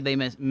Right. should they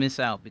miss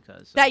out?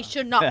 Because They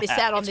should not miss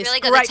out on It's this really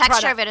good. great The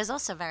texture product. of it is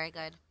also very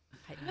good.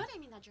 You know what I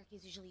mean? That jerky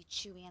is usually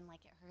chewy and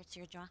like it hurts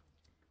your jaw.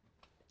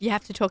 You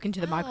have to talk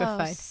into the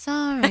microphone.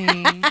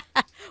 sorry.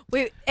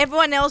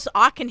 Everyone else,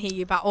 I can hear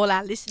you, but all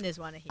our listeners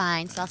want to hear.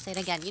 Fine, so I'll say it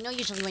again. You know,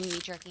 usually when you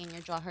eat jerky and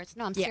your jaw hurts.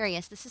 No, I'm Yeah.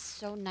 serious. This is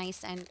so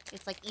nice and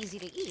it's like easy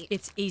to eat,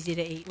 It's easy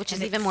to eat, which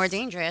and is even more it's-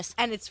 dangerous.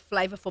 And it's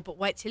flavorful. But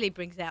wait till he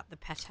brings out the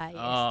pate.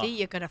 Oh. SD,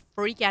 you're gonna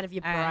freak out of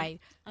your All brain. right.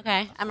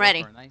 Okay, I'm Go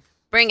ready. for a knife.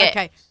 Bring it.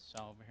 Okay,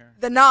 So over here,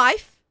 the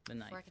knife. the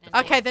knife. Fork and the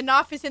a Okay, the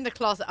knife is in the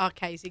closet.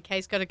 Okay,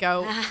 ZK's got to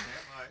go.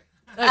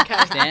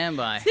 Okay. Stand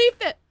by. See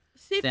if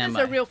Stand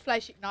there's a by. real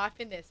flashing knife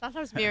in there.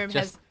 Sometimes Miriam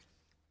Just- has.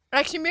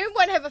 Actually, Miriam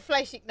won't have a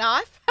flashing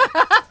knife.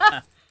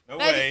 No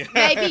way.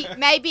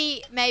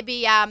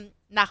 maybe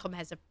Nachum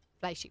has a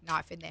flashing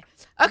knife in there.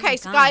 Okay, my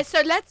so God. guys,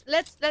 so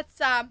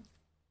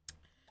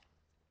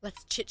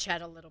let's chit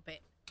chat a little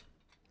bit.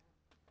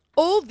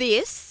 All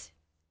these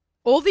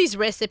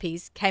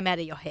recipes came out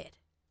of your head,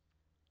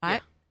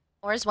 right?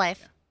 Or his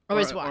wife. Or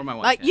his Or wife. my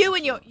wife, Like yeah,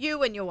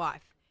 you and your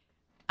wife.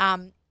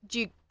 Do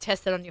you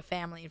test it on your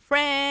family and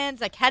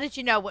friends? Like, how did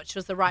you know which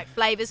was the right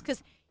flavors?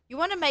 Because you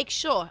want to make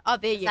sure. Oh,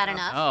 there you that go.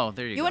 enough? Oh,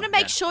 there you go. You want to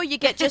make Yeah. sure you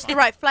get just the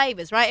right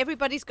flavors, right?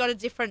 Everybody's got a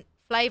different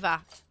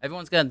flavor.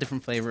 Everyone's got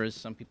different flavors.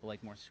 Some people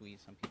like more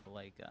sweet. Some people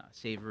like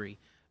savory.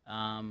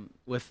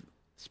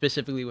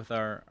 Specifically with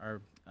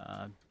our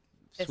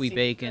sweet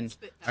bacon,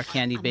 our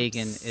candy I'm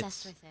bacon. obsessed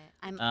It's with it.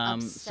 I'm some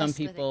obsessed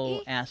people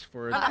with it. ask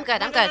for Oh, I'm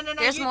good. I'm No, no, good. no,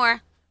 no, There's you-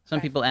 more. some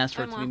Okay. people ask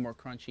for it One to be more.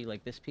 more crunchy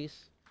like this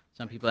piece.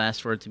 Some people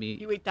ask for it to be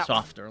You eat that one.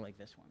 softer like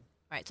this one.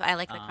 Right, so I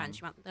like the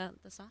crunch. You want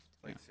the soft?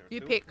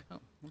 You pick. Oh,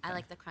 I okay.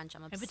 like the crunch.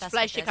 I'm If obsessed it's with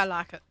flashing, this. I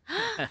like it.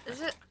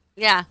 Is it?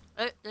 Yeah,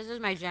 this is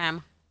my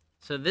jam.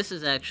 So this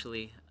is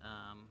actually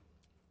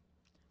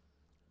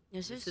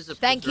This this is is a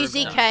Thank you,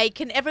 preserved duck. ZK.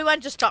 Can everyone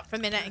just stop for a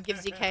minute and give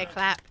ZK a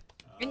clap?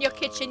 In your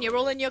kitchen, you're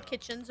all in your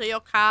kitchens or your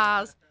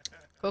cars,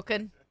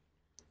 cooking.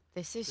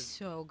 this is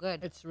so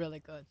good. It's really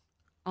good.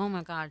 Oh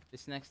my god,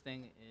 This next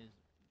thing is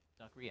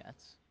duck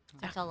rillettes.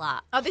 that's a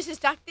lot. Oh, this is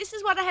duck. This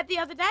is what I had the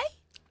other day.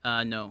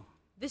 No,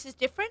 This is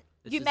different.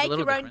 This You is a make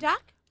little your own different.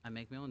 duck. I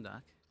make my own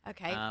duck.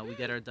 Okay. We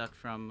get our duck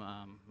from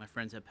my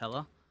friends at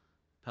Pella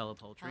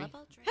Poultry.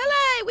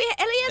 Hello, we're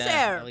Eliezer.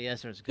 Yeah,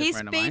 Eliezer is a good He's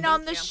friend of been mine.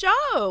 on the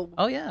show.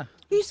 Oh yeah,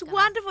 He's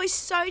wonderful. He's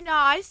so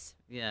nice.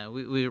 yeah.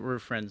 We were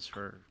friends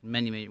for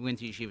many. We went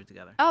to yeshiva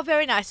together. Oh,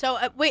 very nice. So,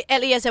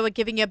 Eliezer, we're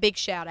giving you a big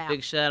shout out.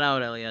 Big shout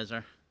out,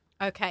 Eliezer.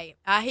 Okay.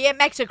 He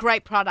makes a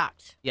great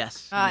product.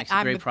 Yes, he Uh, makes a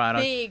I'm great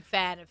product. big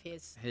fan of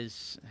his.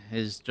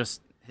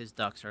 His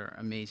ducks are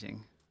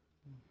amazing.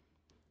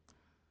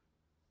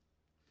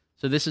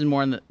 So this is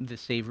more on the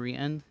savory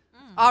end.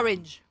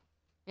 Orange.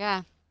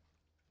 Yeah.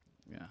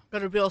 Yeah.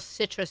 Got a real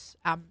citrus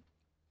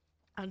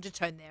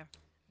undertone there.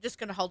 I'm just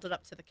going to hold it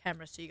up to the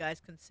camera so you guys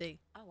can see.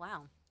 Oh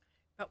wow.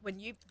 But when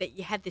you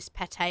had this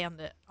pate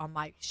on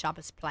my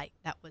Shabbos plate,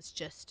 that was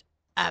just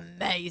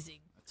amazing.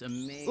 It's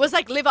amazing. It was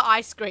like liver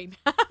ice cream.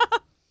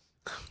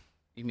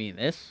 You mean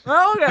this?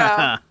 Oh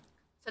yeah.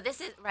 So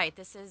this is right.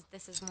 This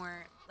is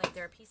more like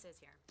there are pieces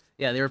here.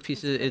 Yeah, there are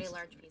pieces. Pretty It's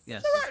large pieces.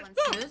 yes. This one's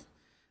smooth.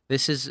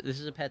 This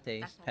is a pate.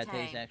 That's Pate is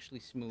pate. actually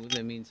smooth.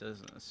 It means a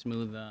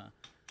smooth. good.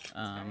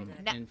 Now,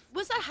 in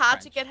was it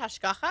hard to French. get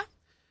hashgacha?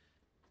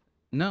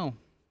 No,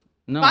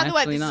 no. By the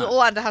way, actually this not. is all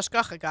under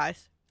hashgacha,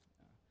 guys.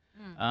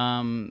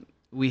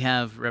 We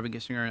have Rebbe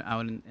Gissinger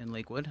out in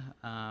Lakewood.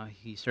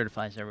 He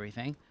certifies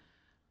everything.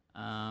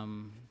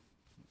 And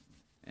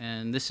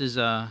this is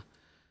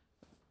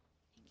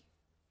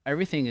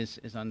everything is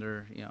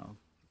under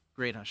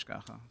great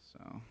hashgacha.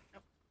 So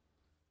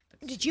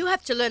Did you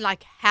have to learn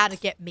like how to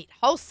get meat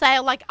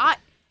wholesale?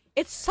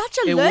 It's such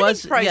a it learning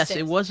was process. yes,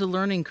 it was a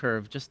learning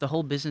curve. Just the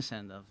whole business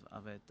end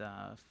of it,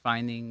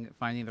 finding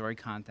the right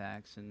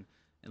contacts and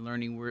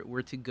learning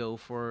where to go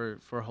for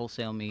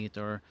wholesale meat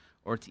or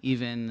to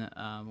even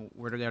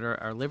where to get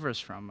our livers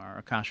from,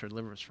 our kosher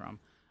livers from.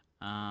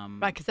 Right,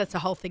 because that's a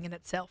whole thing in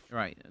itself.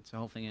 Right, it's a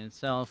whole thing in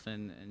itself,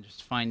 and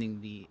just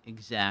finding the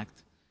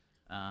exact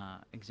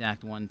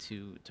one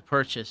to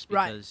purchase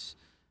Right. because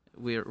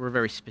we're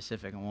very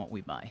specific on what we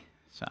buy.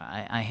 So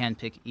I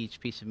handpick each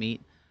piece of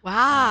meat.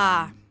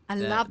 Wow, I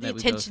that- love the that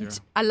we go attention.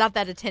 through. I love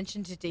that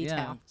attention to Yeah,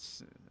 detail.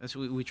 that's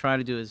what we try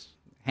to do is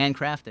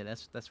handcraft it.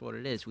 That's what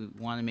it is. We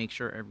want to make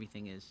sure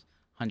everything is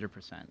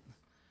 100%.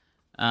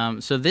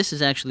 So this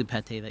is actually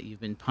pate that you've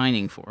been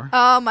pining for.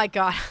 Oh my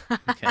god!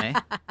 Okay.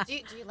 Do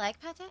you like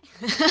pate?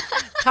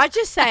 Can I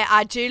just say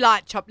I do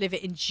like chopped liver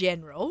in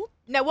general.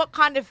 Now, what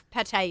kind of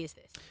pate is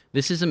this?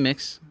 This is a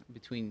mix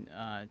between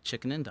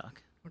chicken and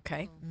duck.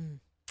 Okay.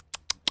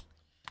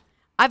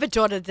 I have a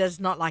daughter that does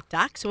not like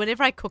duck, so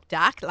whenever I cook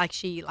duck, like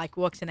she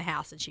walks in a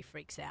house and she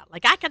freaks out.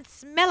 Like I can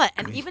smell it,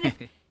 and even if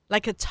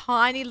like a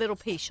tiny little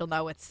piece, she'll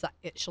know it's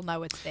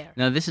there.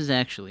 Now this is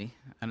actually,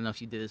 I don't know if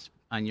you did this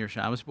on your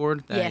Shabbos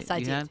board. That Yes, I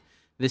you did. Had.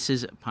 This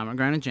is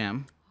pomegranate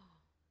jam.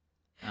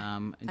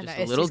 And I just know, a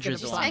Esther's little gonna be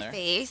drizzle like- on My there.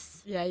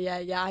 face.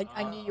 Yeah.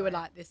 I knew you would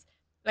like this.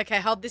 Okay,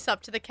 hold this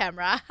up to the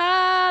camera.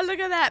 Ah, look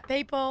at that,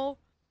 people.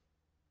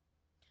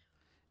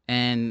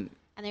 And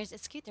And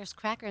it's cute. There's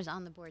crackers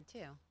on the board too.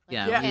 Like,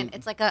 Yeah, you Yeah. can-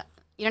 it's like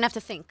you don't have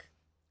to think.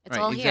 It's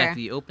right, all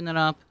exactly. here. You open it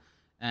up,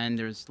 and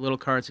there's little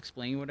cards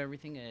explaining what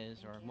everything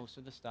is, or most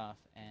of the stuff,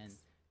 and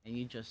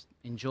you just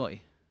enjoy.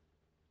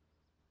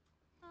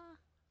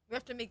 We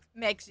have to make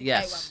ZK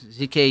Yes, one.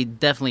 ZK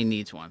definitely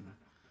needs one.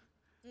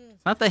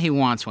 It's not that he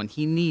wants one;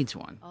 he needs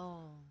one. Oh.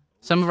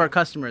 Some of our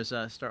customers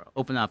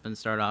open up and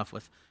start off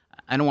with,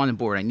 "I don't want a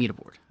board. I need a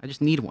board. I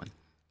just need one."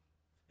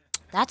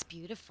 That's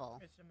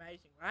beautiful. It's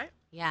amazing, right?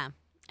 Yeah.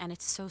 And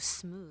it's so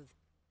smooth.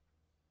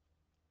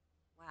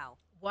 Wow.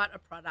 What a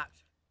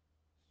product.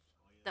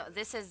 No,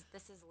 this is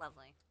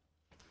lovely.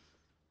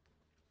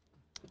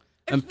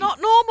 It's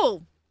not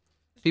normal.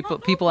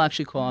 People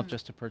actually call up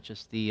just to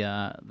purchase the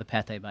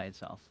pate by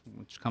itself,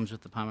 which comes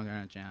with the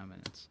pomegranate jam,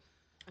 and it's.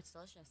 It's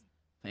delicious.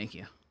 Thank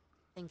you.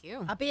 Thank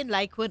you. I'll be in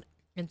Lakewood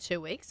in 2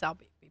 weeks. I'll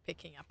be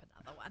picking up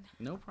another one.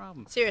 No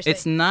problem. Seriously.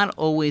 It's not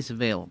always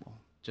available,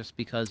 just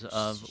because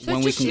of So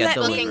when we just can get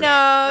let me delivery. know.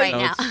 Right So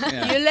now. it's-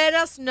 yeah. You let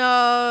us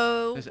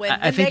know when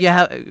I the think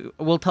next-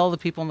 we'll tell the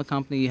people in the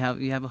company you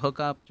have a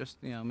hookup.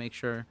 Just make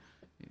sure.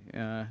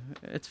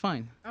 It's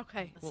fine.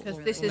 Okay, We'll, because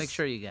we'll- this we'll is make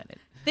sure you get it.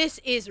 this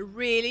is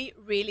really,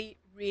 really,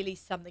 really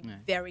something Yeah.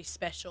 very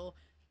special.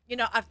 You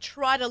know, I've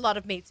tried a lot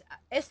of meats.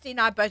 Esty and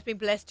I have both been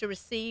blessed to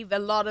receive a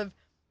lot of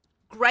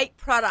great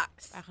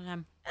products,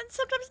 and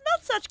sometimes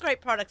not such great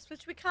products,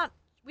 which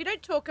we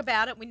don't talk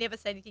about it. We never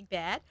say anything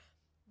bad,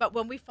 but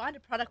when we find a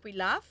product we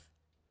love,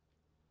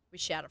 we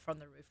shout it from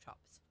the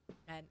rooftops,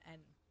 and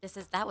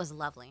That was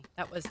lovely.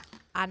 that was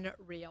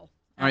unreal.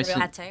 All right, so-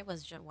 Unreal. Pate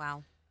was just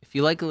wow. If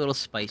you like a little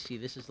spicy,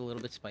 this is a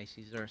little bit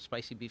spicy. These are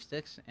spicy beef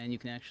sticks, and you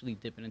can actually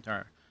dip it into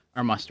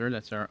our mustard.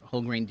 That's our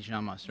whole grain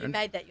Dijon You mustard.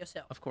 made that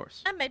yourself. Of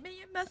course. I made me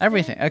a mustard.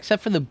 Everything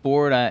except for the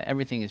board.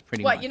 Everything is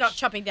pretty What? much. You're not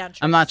chopping down trees?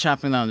 I'm not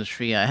chopping down the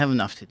tree. I have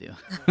enough to do.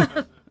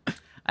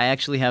 I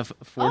actually have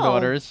four Oh.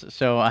 daughters,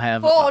 so I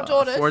have Four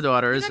daughters. Four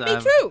daughters. You I know,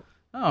 me have- too.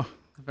 Oh,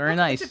 very Oh,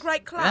 nice. it's a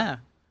great club. Yeah,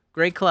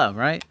 great club,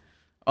 right?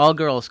 All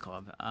girls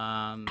club.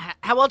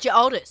 How old's your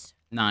oldest?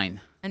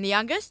 9. And the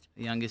youngest?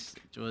 The youngest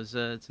was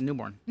it's a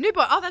newborn.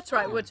 Newborn. Oh, that's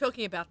right. We were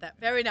talking about that.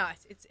 Very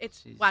nice.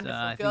 It's She's wonderful.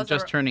 I think Girls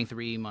just are turning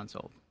 3 months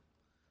old.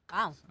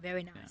 Wow.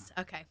 very nice.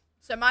 Okay.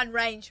 So mine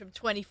range from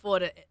 24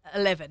 to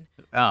 11.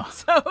 Oh,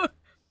 So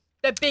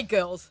they're big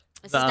girls.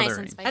 This The is nice other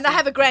and end. spicy. And I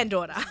have a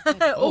granddaughter.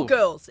 All Oh.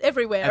 girls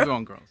everywhere.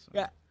 everyone girls.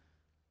 Yeah.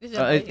 This is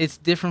So amazing. it's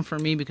different for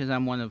me because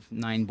I'm one of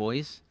 9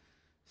 boys.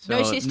 So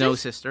No sisters? No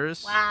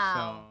sisters.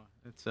 Wow.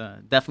 So it's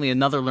definitely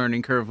another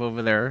learning curve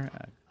over there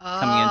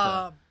coming into.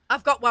 Oh,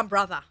 I've got one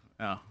brother.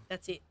 Oh,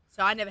 That's it.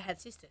 So I never had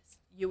sisters.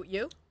 You? I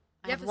You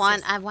have a one.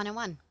 sister? I have one and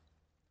one.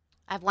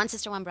 I have one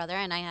sister, one brother,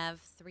 and I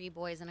have 3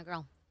 boys and a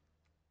girl.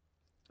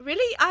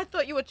 Really? I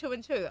thought you were 2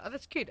 and 2. Oh,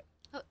 that's cute.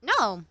 Oh,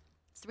 no,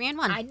 it's 3 and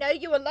 1. I know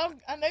you a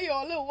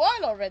little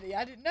while already.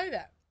 I didn't know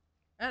that.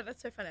 Oh,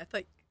 that's so funny. I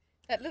thought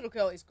that little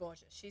girl is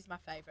gorgeous. She's my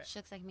favorite. She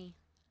looks like me.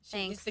 She's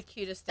Thanks. the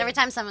cutest. Every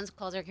thing. time someone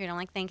calls her cute, I'm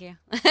like, thank you.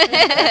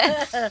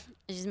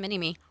 She's mini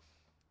me.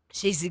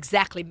 She's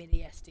exactly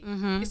Minnie Esty,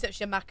 Mhm. except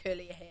she had my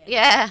curly hair.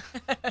 Yeah,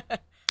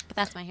 but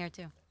that's my hair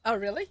too. Oh,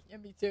 really? Yeah,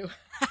 me too.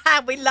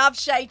 We love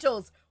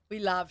Shatels. We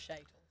love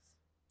Shatels.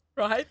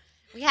 Right?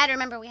 We had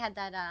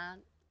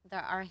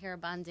that our hair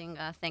bonding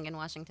thing in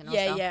Washington.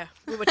 Yeah, also. yeah.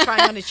 We were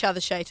trying on each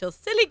other's Shatels.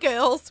 Silly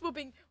girls. We're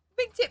being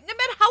tipped. No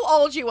matter how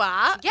old you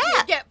are, Yeah.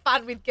 you get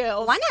fun with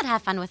girls. Why not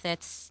have fun with it?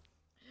 It's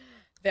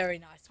Very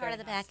nice. part very of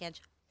the nice.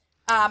 package.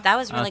 Um, That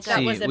was really let's good.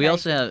 see. was We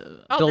also have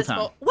Oh, there's biltong.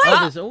 more. Wait,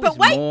 there's always but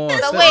wait, more.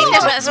 there's But So-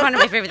 wait, that's one of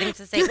my favorite things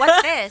to say.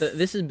 What's this?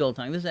 This is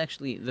biltong. This is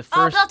actually the Oh,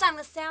 first. built on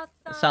the South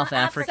South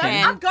African.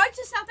 I'm going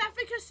to South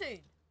Africa soon.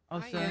 Oh,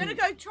 I'm so- going to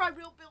go try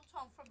real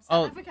biltong from South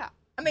Oh, Africa.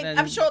 I mean, then-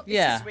 I'm sure this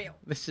yeah, is real.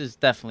 This is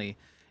definitely.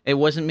 It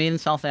wasn't made in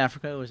South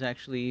Africa. It was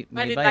actually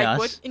Made made in by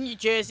Lakewood us. in New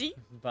Jersey.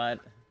 But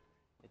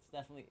it's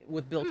definitely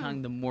with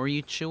biltong. The more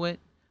you chew it,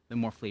 the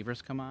more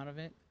flavors come out of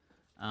it.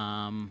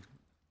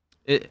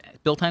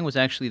 Biltong was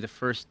actually the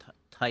first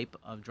type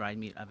of dried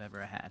meat I've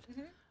ever had.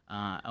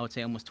 I would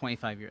say almost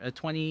 25 years,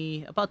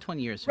 about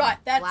 20 years ago. Right.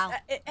 That's. Wow.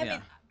 I mean,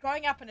 Yeah.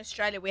 growing up in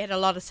Australia, we had a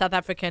lot of South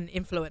African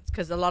influence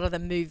because a lot of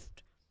them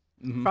moved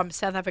Mhm. from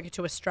South Africa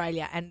to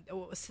Australia and it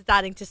was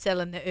starting to sell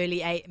in the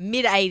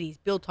mid 80s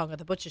biltong at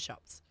the butcher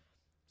shops.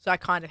 So I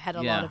kind of had a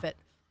lot Yeah. of it.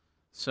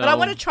 So, But I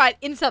want to try it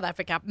in South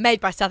Africa, made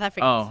by South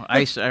Africans. Oh,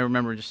 I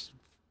remember just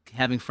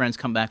having friends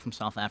come back from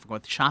South Africa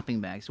with shopping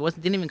bags.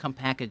 Didn't even come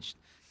packaged.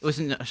 It was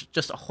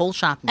just a whole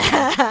shopping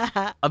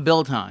bag of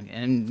biltong,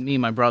 and me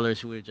and my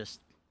brothers we would just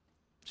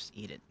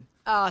eat it.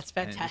 Oh, it's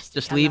And fantastic.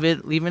 Just I leave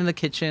love it in the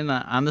kitchen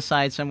on the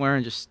side somewhere,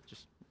 and just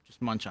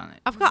munch on it.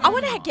 I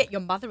want to get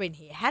your mother in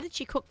here. How did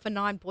she cook for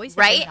 9 boys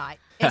every Right? night?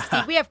 Esty,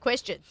 we have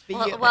questions for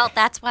you. Well,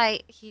 that's why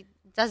he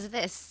does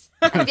this.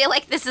 I feel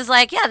like this is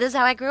like, yeah, this is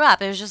how I grew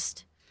up. It was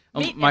just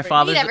Meat My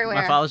everywhere.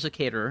 my father's a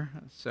caterer,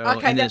 so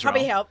okay, in that Israel.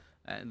 probably helped.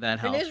 That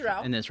helped.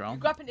 In Israel? You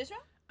grew up in Israel?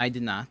 I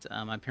did not.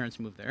 My parents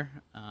moved there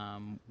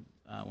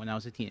when I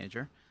was a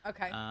teenager.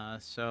 Okay.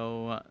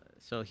 So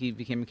he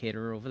became a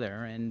caterer over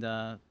there, and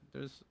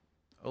there's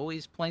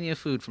always plenty of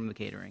food from the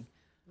catering.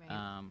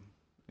 Right.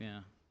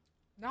 Yeah.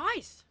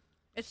 Nice.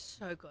 It's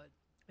so good.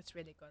 It's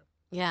really good.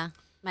 yeah.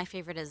 My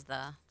favorite is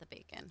the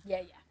bacon.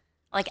 Yeah.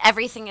 Like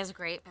everything is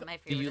great, but my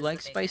Do favorite. you is like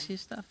the bacon. spicy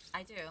stuff?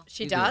 I do.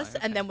 She You do, does,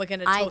 okay. and then we're going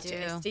to I talk to do.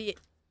 Esty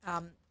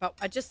But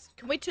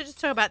can we just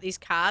talk about these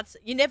cards?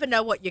 You never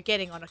know what you're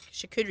getting on a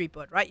charcuterie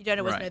board, right? You don't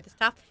always know Right. the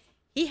stuff.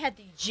 He had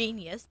the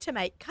genius to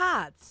make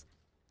cards.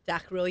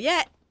 Duck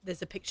roulette.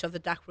 There's a picture of the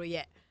duck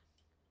roulette.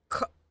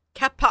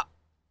 Capicola.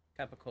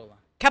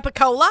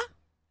 Capicola.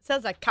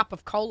 Sounds like cup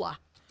of cola.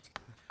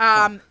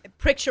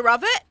 Picture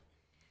of it,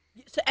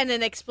 and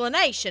an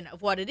explanation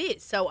of what it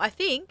is. So I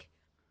think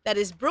that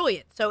is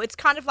brilliant. So it's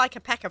kind of like a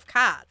pack of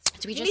cards.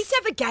 Do we You need just- to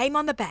have a game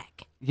on the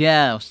back.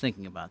 Yeah, I was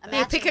thinking about that.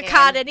 Yeah, pick matching a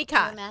card, game. any Do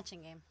card. a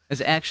matching game. It's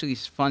actually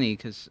funny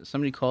because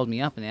somebody called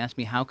me up and asked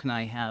me how can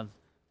I have.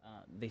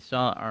 They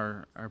saw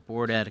our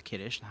board at a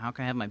kiddish. And how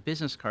can I have my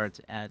business cards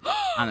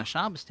on a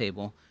Shabbos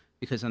table?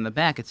 Because on the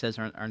back it says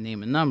our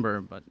name and number.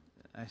 But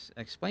I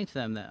explained to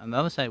them that on the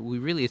other side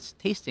it's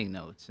tasting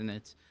notes and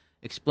it's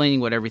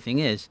explaining what everything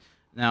is.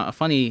 Now a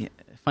funny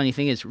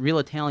thing is real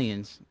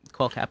Italians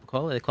call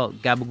Capicola, they call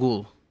it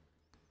gabagool.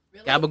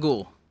 Really?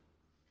 Gabagool.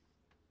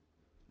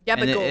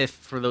 And Gabagool. if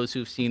for those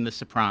who've seen The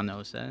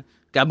Sopranos,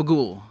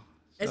 gabagool.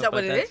 Is that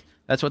what it is?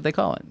 That's what they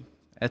call it.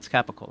 That's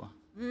Capicola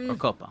or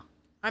Copa.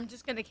 I'm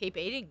just going to keep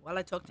eating while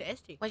I talk to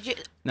Esty. What you?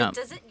 No.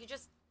 Does it? You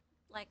just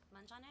like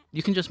munch on it?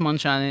 You can just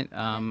munch on it.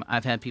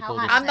 I've had people.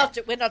 hot?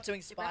 Just, We're not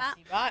doing Super hot?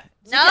 spicy, right?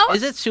 No.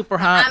 is it super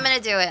hot? I'm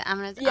gonna do it. I'll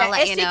let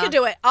Esty you know. can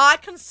do it. I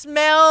can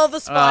smell the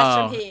spice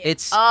Oh, from here.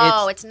 it's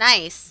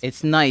nice.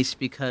 it's nice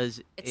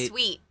because It's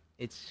sweet.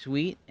 It's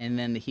sweet, and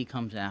then the heat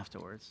comes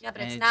afterwards. Yeah,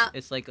 but And it's not-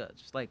 It's like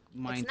just like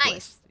mind nice.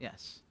 twist.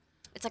 Yes.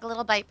 It's like a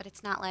little bite, but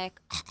it's not like.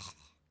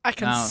 I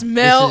can No,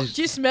 smell. this is-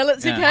 Do you smell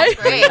it, Yeah. ZK?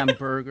 Great. On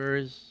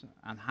burgers,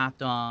 on hot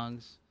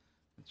dogs.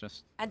 It's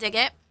just I dig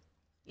it.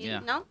 You, Yeah.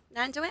 No,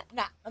 not into it.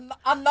 Nah,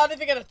 I'm not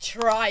even going to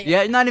try it.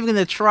 yeah. You're not even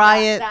gonna try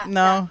it. nah,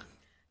 No.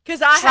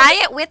 Because I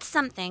Try it with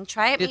something.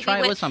 Try it. Yeah, Maybe try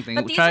it with something.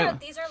 But these Try are it-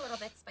 these are a little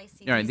bit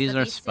spicy. All right, these the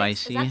are beef sticks.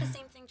 spicy. Is that the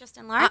same thing, just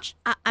in large?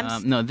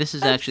 I'm No, this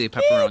is I'm actually a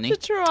scared pepperoni. to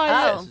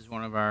try Oh. it. This is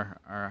one of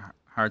our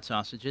hard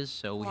sausages.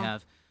 So we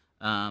have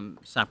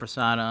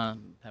sapressata,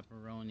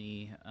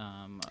 pepperoni,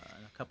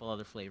 a couple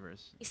other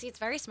flavors. You see, it's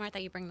very smart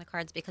that you bring the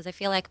cards because I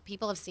feel like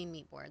people have seen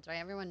meat boards, right?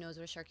 Everyone knows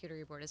what a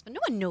charcuterie board is, but no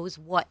one knows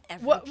what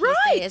every What- piece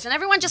right. is, and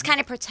everyone just kind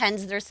of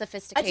pretends they're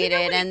sophisticated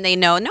we- and they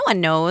know. No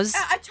one knows.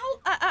 I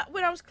told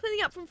when I was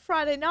cleaning up from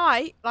Friday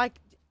night, like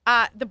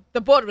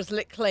the board was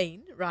lit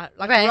clean, right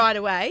Right.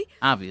 away.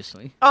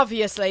 Obviously.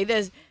 Obviously,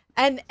 there's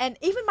and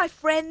even my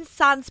friend's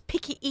son's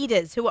picky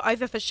eaters who were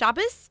over for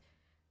Shabbos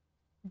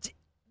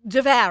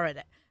devoured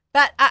it.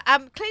 But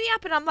I'm cleaning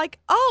up and I'm like,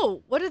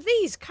 oh, what are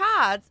these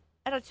cards?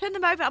 And I turned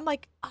them over. I'm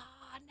like,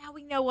 now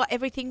we know what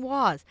everything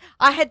was.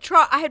 I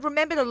had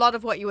remembered a lot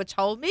of what you had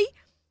told me,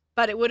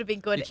 but it would have been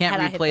good. You can't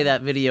had I had replay been-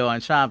 that video on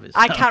Shabbos.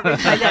 I can't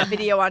replay that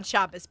video on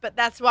Shabbos, but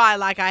that's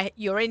why,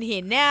 you're in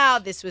here now.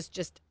 This was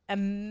just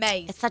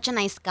amazing. It's such a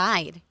nice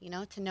guide,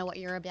 to know what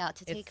you're about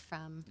to take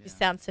from. You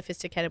sound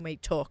sophisticated when you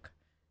talk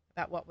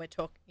about what we're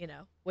talking,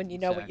 when you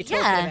know what you're Exactly.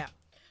 talking Yeah. about.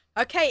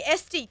 Okay,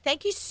 Esty,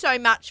 thank you so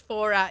much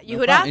for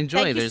Yehuda. problem.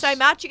 Enjoy. Thank you so There's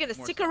much. You're going to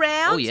more stick stuff.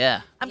 around. Oh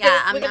yeah. we're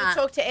I'm going to not.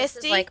 talk to This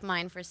Esty. is like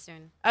mine for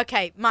soon.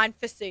 Okay, mine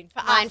for soon.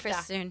 For Mine after.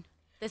 for soon.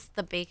 This is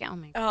the bacon. Oh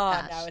my Oh,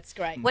 gosh. no, it's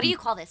great. What do you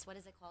call this? What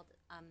is it called?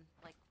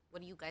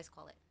 What do you guys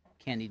call it?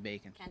 Candied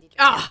bacon. Candied.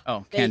 Oh,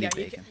 Oh, there you candied go.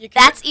 bacon. You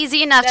can- That's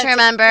easy enough to That's-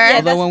 remember yeah,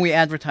 Although that's- when we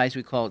advertise,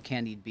 we call it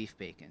candied beef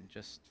bacon,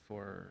 just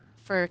for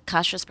for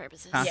kashrus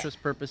purposes. conscious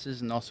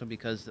purposes, and also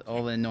because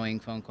all the annoying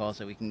phone calls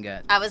that we can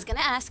get. I was gonna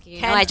ask you.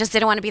 Can- No, I just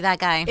didn't want to be that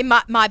guy. In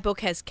my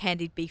book has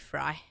candied beef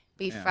fry.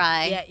 Beef Yeah.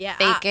 fry, Yeah, yeah,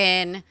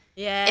 bacon,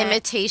 Yeah.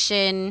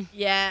 imitation.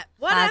 Yeah.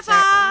 Whatever.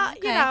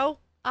 Classic. You Okay. know.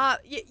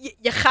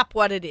 You chap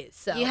what it is.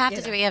 So you have to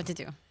know. do what you have to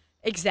do.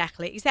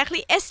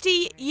 Exactly.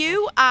 Esty,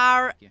 you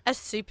are you. a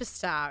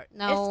superstar.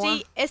 No.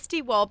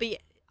 Esty Walby.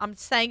 I'm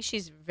saying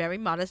she's very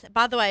modest.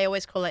 By the way, I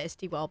always call her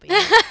Esty Walby.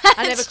 I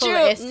never It's call true.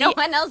 her Esty. No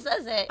one else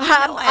does it.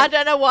 I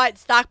don't know why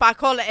it's stuck, but I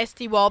call her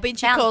Esty Walby, and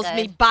she Sounds calls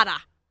me good. Butter.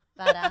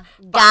 Butter.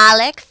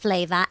 Garlic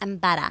flavor and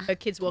butter. Her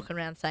kids walking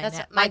around saying That's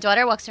that. my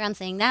daughter walks around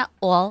saying that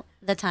all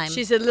the time.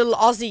 She's a little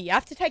Aussie. You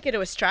have to take her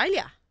to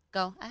Australia.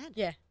 Go ahead.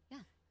 Yeah. Yeah.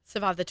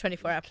 Survive the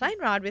 24-hour plane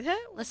ride with her.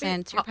 Listen,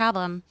 it's your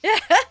problem.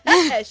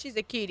 Yeah, she's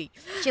a cutie.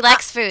 She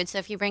likes food, so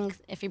if you bring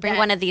Yeah.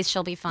 one of these,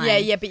 she'll be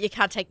fine. Yeah, but you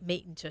can't take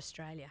meat into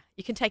Australia.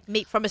 You can take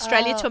meat from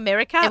Australia to Oh.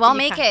 America. It but won't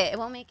you make can't- it. It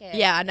won't make it.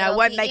 Yeah, I know. It It'll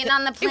won't be make eaten it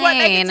on the It won't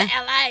make it plane.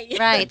 to LA.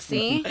 Right.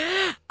 See.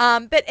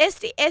 But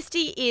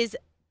Esty is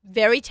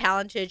very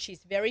talented. She's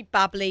very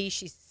bubbly.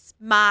 She's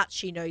smart.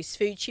 She knows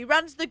food. She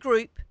runs the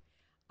group.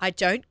 I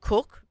don't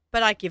cook,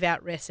 but I give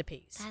out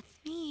recipes. That's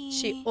me.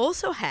 She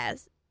also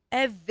has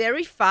a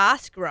very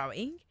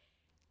fast-growing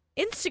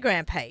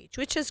Instagram page,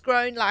 which has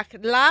grown like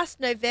last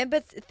November,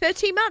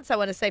 13 months, I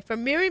want to say,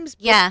 from Miriam's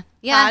book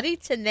Yeah. party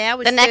to now.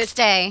 The next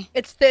day.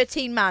 It's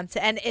 13 months.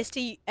 And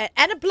Esty,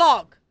 and a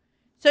blog.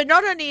 So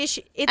not only is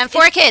she... And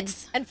 4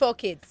 kids. And 4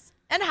 kids.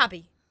 And a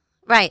hubby.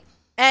 Right.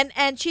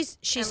 And she's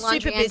And super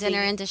laundry busy. and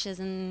dinner and dishes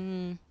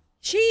and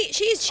She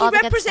All the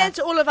good represents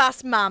all of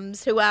us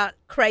mums who are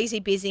crazy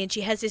busy, and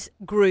she has this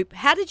group.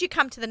 How did you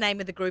come to the name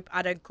of the group?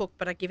 I don't cook,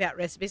 but I give out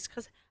recipes,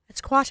 because It's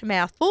quite a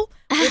mouthful.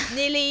 With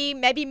nearly,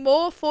 maybe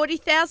more,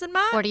 40,000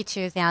 mark?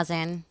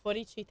 42,000.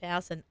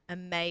 42,000.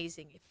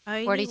 Amazing. If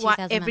only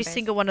 42,000 every members.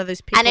 single one of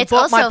those people And it's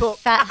bought my also book.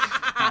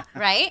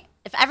 right?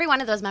 If every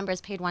one of those members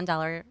paid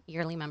 $1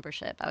 yearly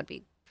membership, that would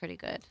be pretty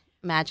good.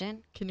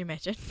 Imagine. Can you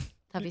imagine?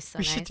 That'd be so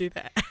We nice. should do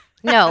that.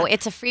 No,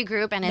 it's a free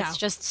group and No. it's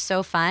just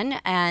so fun.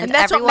 And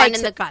that's what everyone makes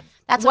in the it fun.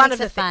 That's one what of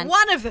makes the it fun.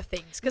 One of the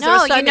things. 'Cause there No,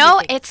 are so you many know,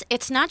 things.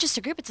 it's not just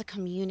a group; it's a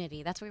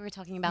community. That's what we were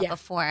talking about Yeah.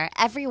 before.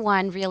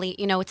 Everyone really,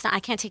 it's not. I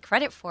can't take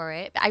credit for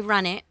it. I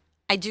run it.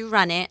 I do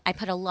run it. I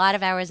put a lot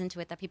of hours into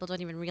it that people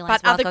don't even realize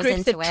But what other goes groups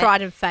into have it.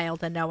 tried and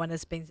failed, and no one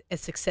has been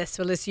as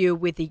successful as you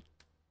with the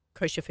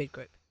kosher food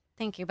group.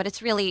 Thank you, but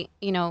it's really,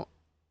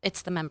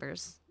 it's the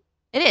members.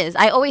 It is.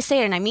 I always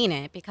say it, and I mean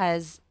it,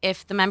 because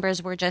if the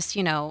members were just,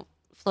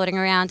 floating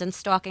around and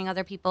stalking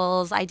other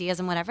people's ideas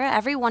and whatever,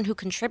 everyone who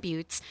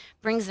contributes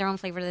brings their own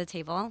flavor to the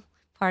table.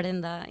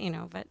 Pardon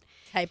the, but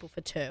Table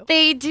for two.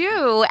 they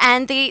do,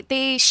 and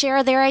they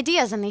share their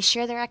ideas and they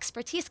share their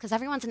expertise because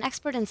everyone's an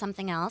expert in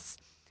something else.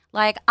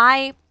 Like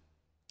I'm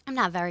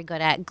not very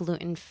good at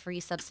gluten-free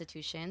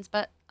substitutions,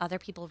 but other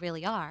people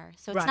really are.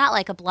 So it's Right. not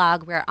like a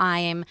blog where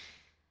I'm,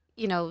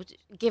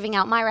 giving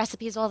out my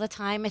recipes all the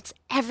time. It's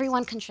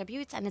everyone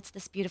contributes, and it's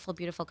this beautiful,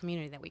 beautiful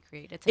community that we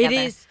created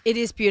together. It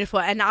is beautiful,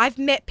 and I've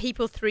met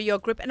people through your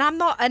group, and I'm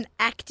not an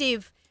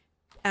active.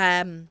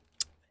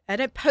 I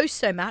don't post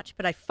so much,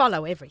 but I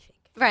follow everything,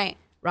 Right.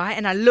 right?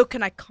 And I look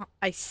and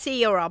I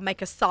see, or I'll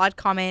make a side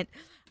comment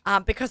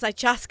because I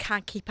just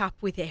can't keep up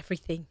with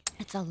everything.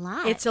 It's a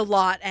lot. It's a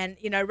lot, and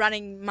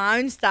running my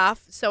own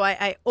stuff, so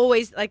I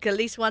always at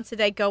least once a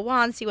day go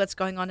on, see what's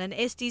going on in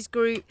Estee's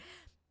group.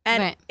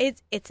 And Right.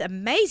 it's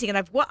amazing, and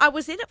I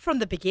was in it from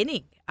the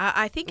beginning.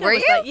 I think Were I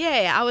was you?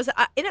 I was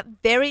in it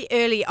very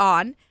early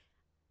on,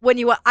 when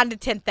you were under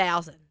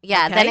 10,000.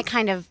 Yeah, okay? then it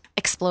kind of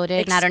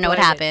exploded, and I don't know what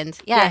Exploded.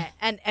 happened. Yeah.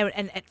 and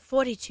at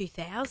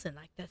 42,000,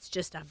 that's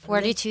just unbelievable.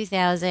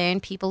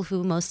 42,000 people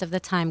who most of the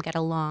time get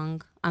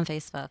along on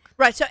Facebook.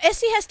 Right, so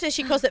Essie has to.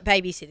 She calls it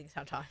babysitting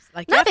sometimes.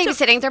 Like you Not have to-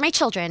 babysitting, they're my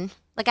children.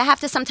 Like I have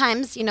to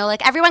sometimes,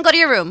 everyone go to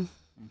your room.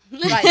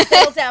 right,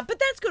 settle down. But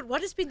that's good.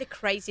 What has been the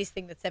craziest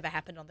thing that's ever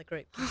happened on the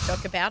group? Can you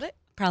talk about it?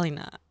 Probably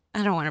not.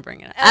 I don't want to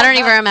bring it up. I don't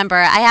even remember.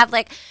 I have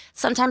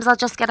sometimes I'll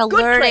just get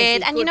alerted.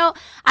 crazy, And good.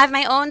 I have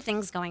my own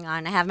things going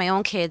on. I have my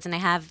own kids and I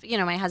have,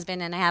 my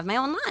husband and I have my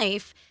own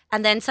life.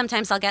 And then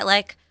sometimes I'll get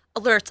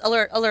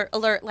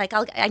alert. Like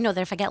I know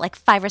that if I get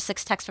 5 or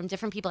 6 texts from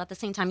different people at the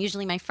same time,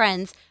 usually my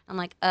friends, I'm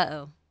like,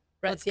 uh-oh,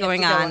 Right, what's so you have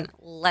going to go on?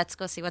 Let's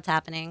go see what's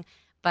happening.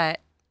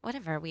 But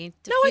whatever, we I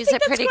diffuse think it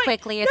that's pretty great.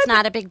 quickly. No, It's but-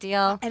 not a big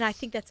deal. And I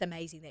think that's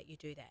amazing that you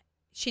do that.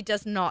 She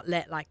does not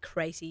let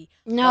crazy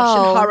No,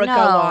 Russian horror go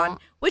no. on,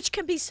 which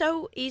can be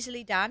so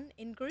easily done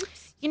in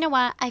groups. You know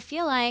what? I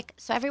feel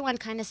so everyone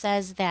kind of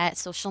says that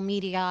social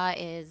media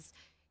is,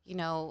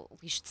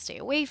 we should stay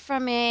away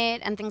from it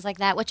and things like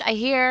that, which I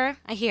hear,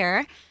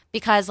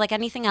 because like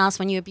anything else,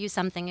 when you abuse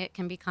something, it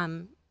can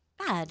become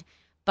bad.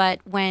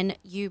 But when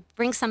you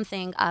bring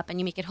something up and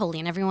you make it holy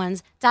and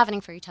everyone's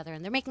davening for each other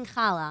and they're making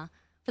challah,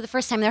 for the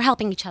first time, they're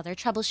helping each other,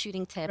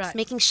 troubleshooting tips, Right.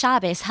 making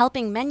Shabbos,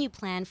 helping menu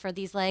plan for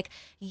these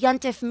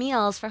yontif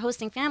meals for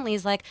hosting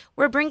families.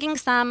 We're bringing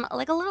some, a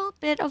little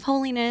bit of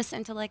holiness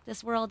into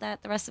this world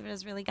that the rest of it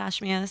is really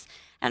gashmias.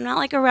 I'm not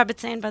like a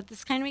rebbitzin, but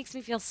this kind of makes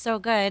me feel so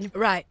good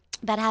Right.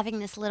 about having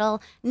this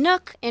little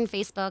nook in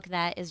Facebook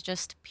that is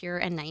just pure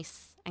and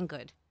nice and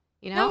good.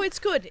 No, it's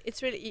good.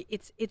 It's really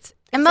it's.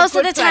 And a most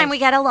of good the time place. we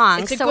get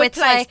along. It's a so good it's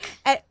place.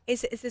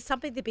 Is there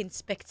something that's been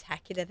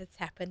spectacular that's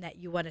happened that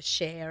you want to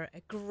share? A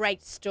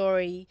great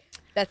story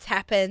that's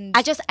happened.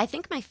 I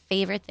think my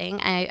favorite thing,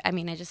 I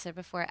mean, I just said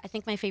before, I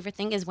think my favorite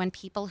thing is when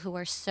people who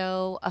are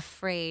so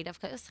afraid of,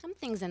 some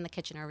things in the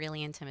kitchen are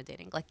really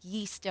intimidating. Like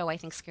yeast dough, I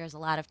think scares a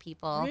lot of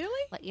people.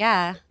 Really?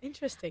 Yeah.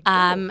 Interesting.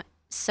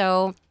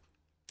 So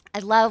I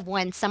love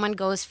when someone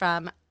goes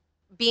from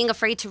being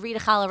afraid to read a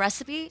challah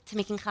recipe to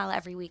making challah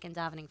every week and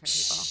davening for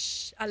people.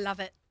 Shh, I love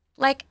it.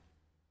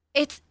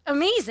 It's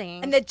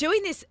amazing. And they're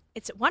doing this.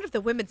 It's one of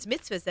the women's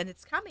mitzvahs, and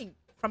it's coming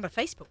from a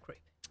Facebook group.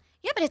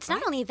 Yeah, but it's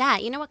not only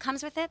that. You know what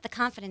comes with it? The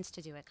confidence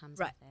to do it comes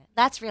Right. with it.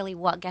 That's really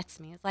what gets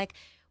me. It's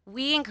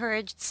we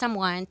encouraged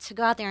someone to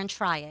go out there and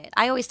try it.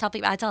 I always tell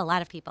people, I tell a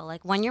lot of people,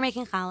 when you're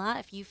making challah,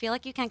 if you feel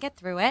like you can't get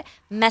through it,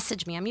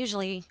 message me. I'm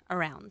usually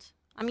around.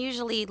 I'm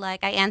usually I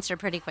answer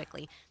pretty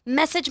quickly.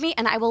 Message me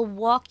and I will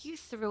walk you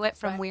through it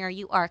from Right. where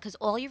you are, because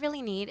all you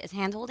really need is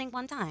hand holding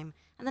one time.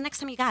 And the next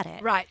time you got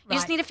it. Right, You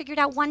just right. need to figure it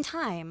out one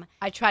time.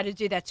 I try to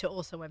do that too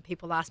also when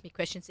people ask me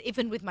questions,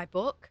 even with my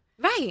book.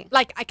 Right.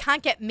 I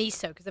can't get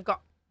miso because I've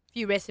got a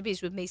few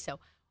recipes with miso.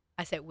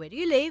 I say, where do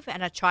you live?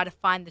 And I try to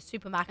find the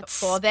supermarket It's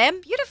for them.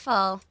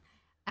 Beautiful.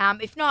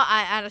 If not,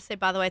 I say,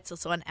 by the way, it's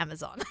also on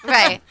Amazon.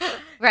 Right.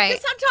 Right.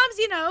 Because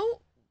sometimes,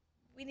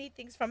 we need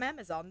things from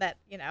Amazon that,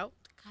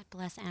 God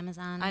bless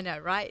Amazon. I know,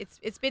 right?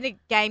 It's been a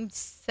game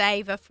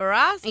saver for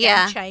us,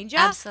 Yeah, game changer.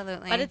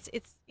 absolutely. But it's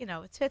it's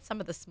hurt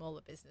some of the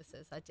smaller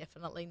businesses. I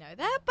definitely know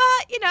that.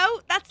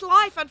 But, that's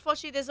life.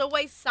 Unfortunately, there's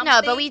always something.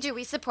 No, but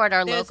we support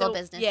our There's local a-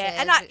 businesses. Yeah,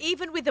 and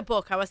even with the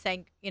book, I was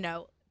saying,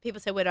 people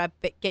say, where do I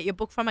get your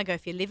book from? I go,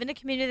 if you live in a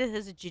community that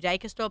has a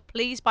Judaica store,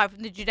 please buy from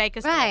the Judaica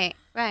store. Right,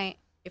 right.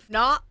 If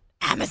not,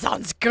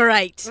 Amazon's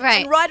great.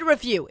 Right. And write a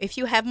review. If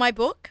you have my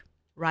book,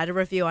 write a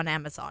review on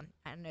Amazon.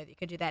 I know that you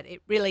can do that.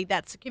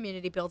 That's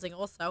community building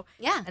also.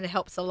 Yeah. And it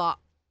helps a lot.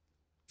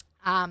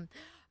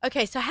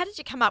 Okay, so how did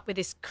you come up with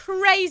this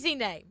crazy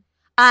name?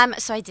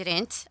 So I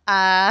didn't.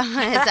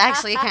 It's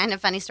actually kind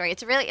of funny story.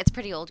 It's a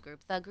pretty old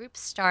group. The group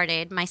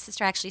started, my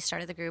sister actually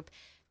started the group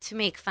to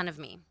make fun of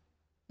me.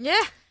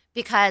 Yeah.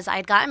 Because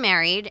I'd gotten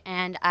married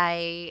and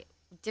I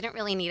didn't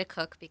really need a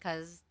cook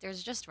because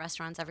there's just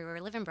restaurants everywhere. We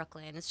live in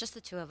Brooklyn. It's just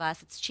the two of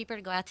us. It's cheaper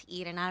to go out to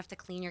eat and not have to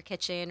clean your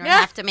kitchen or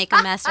have to make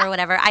a mess or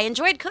whatever. I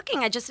enjoyed cooking.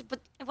 But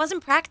it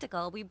wasn't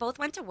practical. We both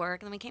went to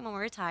work and then we came home, we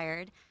were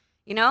tired,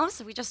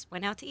 so we just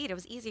went out to eat. It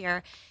was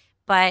easier.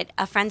 But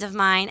a friend of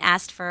mine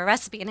asked for a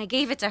recipe and I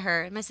gave it to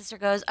her. And my sister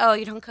goes, "Oh,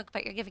 you don't cook,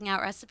 but you're giving out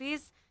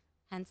recipes?"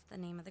 Hence the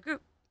name of the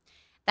group.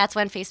 That's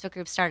when Facebook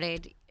groups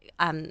started.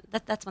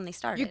 That's when they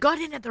started. You got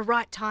in at the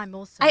right time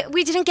also.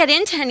 We didn't get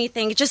into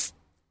anything. It just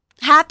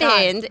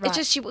happened. Right. It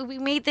just we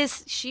made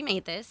this. She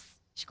made this.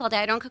 She called it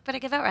 "I don't cook, but I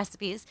give out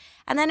recipes."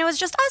 And then it was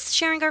just us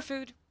sharing our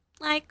food.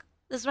 Like,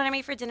 this is what I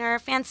made for dinner.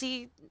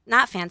 Fancy,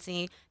 not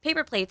fancy.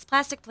 Paper plates,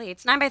 plastic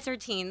plates,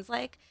 9x13s.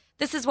 Like,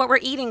 this is what we're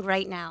eating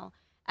right now.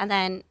 And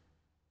then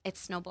it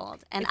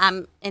snowballed. And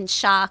I'm in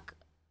shock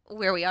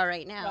where we are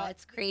right now. Right.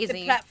 It's crazy.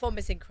 The platform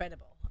is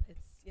incredible.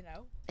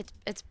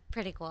 It's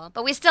pretty cool.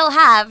 But we still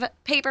have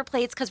paper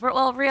plates because we're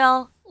all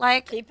real,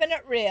 like Keeping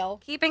it real.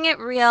 keeping it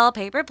real,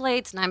 paper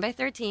plates,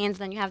 9x13s.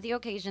 Then you have the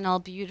occasional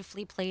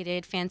beautifully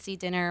plated fancy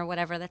dinner or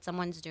whatever that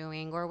someone's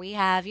doing. Or we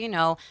have,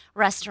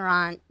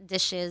 restaurant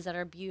dishes that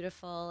are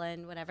beautiful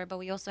and whatever. But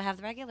we also have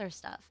the regular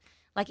stuff.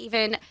 Like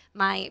even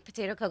my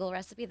potato kugel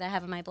recipe that I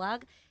have on my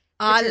blog.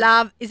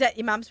 Is that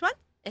your mum's one?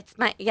 It's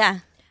yeah.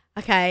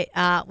 Okay,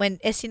 when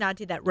Essie and I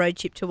did that road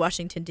trip to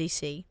Washington,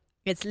 D.C.,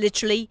 it's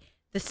literally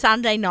the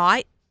Sunday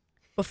night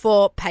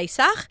before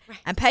Pesach,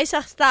 and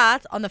Pesach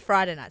starts on the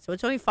Friday night. So we're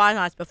talking 5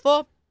 nights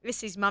before.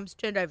 Essie's mum's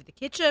turned over the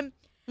kitchen.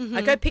 Mm-hmm.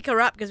 I go pick her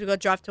up because we got to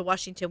drive to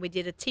Washington. We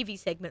did a TV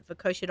segment for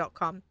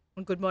kosher.com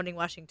on Good Morning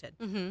Washington.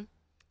 Mm-hmm.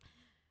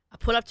 I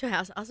pull up to her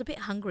house. I was a bit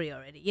hungry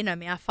already. You know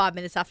me, 5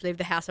 minutes after I leave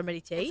the house, I'm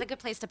ready to eat. It's a good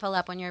place to pull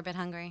up when you're a bit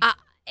hungry.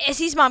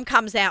 Essie's mum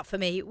comes out for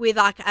me with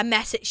like a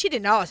massive, she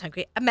didn't know I was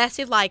hungry, a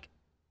massive like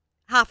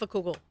half a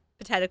kugel,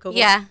 potato kugel.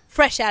 Yeah.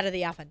 Fresh out of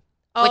the oven.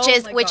 which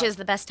God. is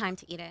the best time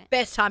to eat it.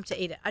 Best time to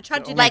eat it. I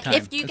tried to Like, Time.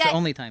 if you It's get- the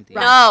only time to eat.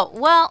 No,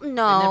 well, It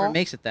no. never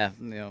makes it that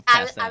I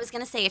past was that.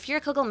 going to say, if your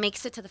kugel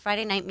makes it to the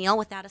Friday night meal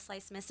without a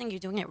slice missing, you're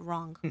doing it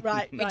wrong.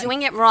 Right, You're right.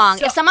 doing it wrong.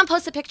 So- If someone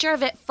posts a picture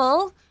of it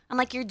full, I'm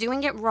like, you're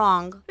doing it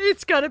wrong.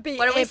 It's got to be.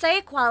 What do we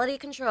say? Quality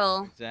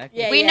control. Exactly.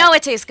 Yeah, We know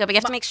it tastes good, but you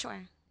have to make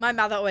sure. My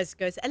mother always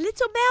goes, a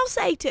little mouse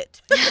ate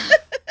it.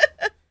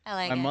 I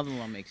like My it.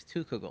 mother-in-law makes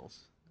 2 kugels.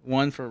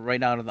 One for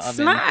right out of the oven.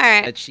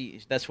 Smart.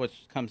 That's what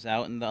comes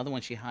out, and the other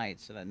one she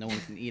hides so that no one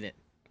can eat it.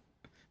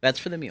 That's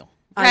for the meal.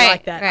 I Right,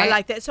 like that. I right.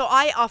 like that. So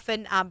I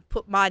often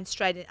put mine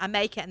straight in. I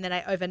make it and then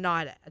I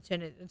overnight it. I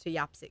turn it into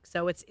yapsik.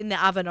 So it's in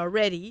the oven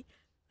already.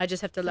 I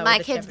just have to lower My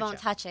the kids temperature. won't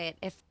touch it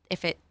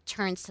if it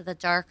turns to the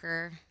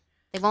darker.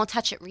 They won't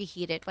touch it,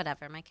 reheat it,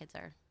 whatever. My kids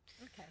are.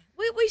 Okay.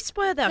 We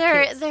spoiled our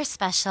kids. They're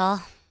special.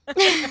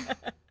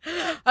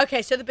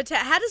 Okay, so the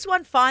potato. How does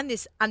one find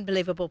this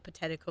unbelievable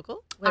potato kugel?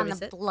 Where On is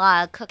the it?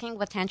 blog,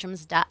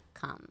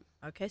 cookingwithtantrums.com.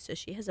 Okay, so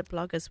she has a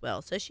blog as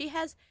well. So she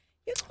has.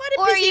 You're quite a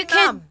Or busy you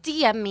can mum.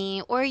 DM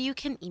me, or you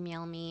can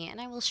email me,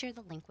 and I will share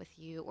the link with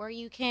you. Or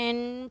you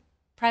can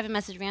private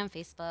message me on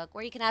Facebook,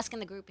 or you can ask in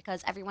the group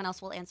because everyone else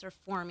will answer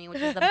for me,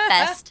 which is the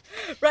best.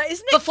 Right?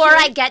 Isn't it Before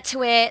cute? I get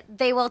to it,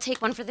 they will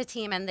take one for the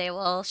team and they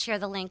will share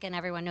the link, and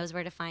everyone knows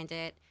where to find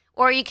it.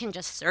 Or you can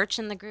just search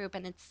in the group,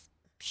 and it's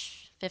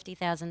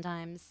 50,000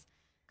 times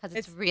because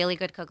it's really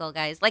good kugel,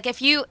 guys. Like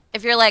if you're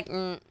like,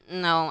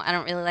 no, I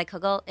don't really like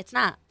kugel, it's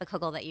not the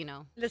kugel that you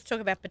know. Let's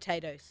talk about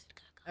potatoes.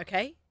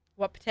 Okay.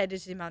 What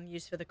potatoes does your mum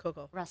use for the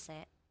kugel?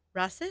 Russet.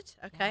 Russet.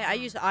 Okay. Yeah. I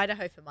use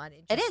Idaho for mine.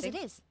 It is. Interesting.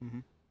 It is.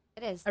 Mhm.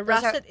 It is. A Those are-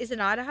 russet is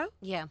an Idaho.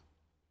 Yeah.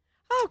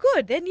 Oh,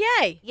 good. Then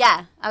yay.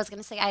 Yeah. I was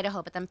gonna say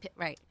Idaho, but then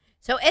right.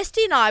 So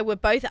Esty and I were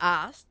both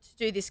asked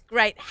to do this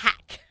great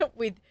hack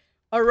with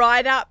a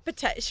ride-up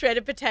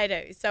shredded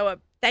potatoes. So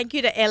thank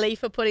you to Ellie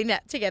for putting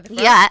that together for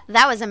us. Yeah,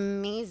 that was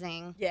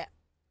amazing. Yeah.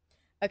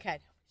 Okay.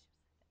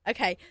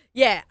 Okay.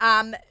 Yeah.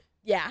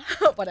 Yeah.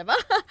 Whatever.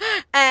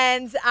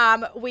 And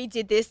we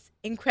did this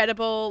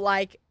incredible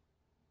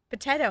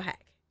potato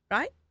hack,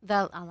 right?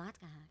 The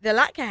Alaska. The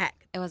latka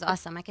hack. It was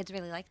awesome. My kids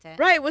really liked it.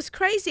 Right. It was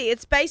crazy.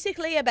 It's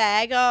basically a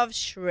bag of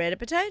shredded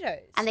potatoes,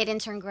 And they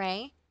didn't turn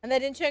gray, and they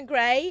didn't turn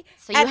grey.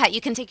 so And-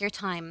 you can take your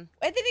time.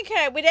 I didn't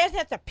care. We didn't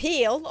have to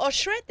peel or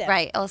shred them.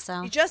 Right.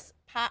 Also, You just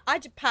I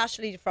just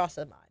partially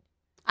defrosted mine.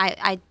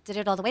 I did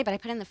it all the way, but I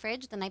put it in the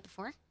fridge the night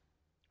before.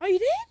 Oh, you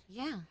did?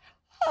 Yeah.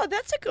 Oh,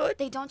 that's a good.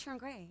 They don't turn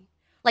gray.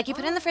 Like you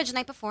put it in the fridge the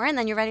night before, and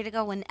then you're ready to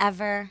go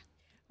whenever.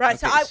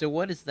 Right. Okay, So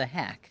what is the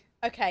hack?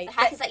 okay. The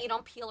hack is that you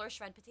don't peel or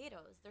shred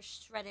potatoes. They're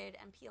shredded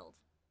and peeled.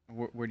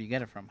 Where do you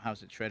get it from?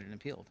 How's it shredded and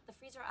peeled? The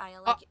freezer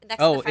aisle, like next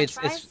to Oh, the French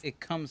fries. it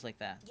comes like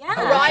that. Yeah.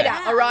 A Oh, rider,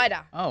 okay. a rider.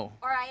 Oh.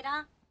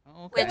 Ore-Ida.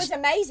 Oh, It okay. was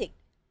amazing.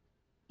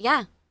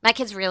 Yeah. My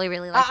kids really,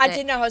 really liked I it.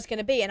 didn't know how it was going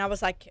to be, and I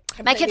was like,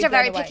 My kids completely are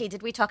very blown away. picky.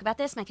 Did we talk about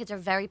this? My kids are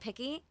very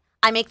picky.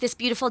 I make this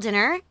beautiful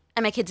dinner,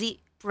 and my kids eat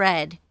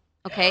bread.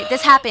 Okay?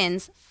 This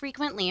happens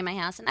frequently in my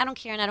house, and I don't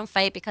care, and I don't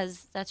fight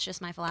because that's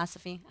just my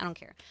philosophy. I don't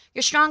care.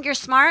 You're strong, you're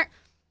smart,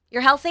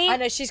 you're healthy. I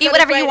know she's eat got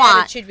whatever a great you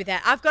want. attitude with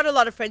that. I've got a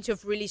lot of friends who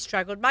have really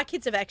struggled. My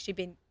kids have actually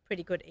been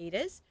pretty good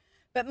eaters,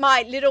 but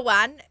my little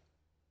one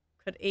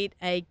could eat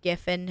a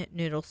Geffen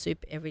noodle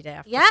soup every day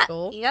after Yeah.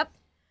 school. Yep.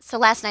 So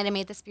last night I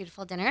made this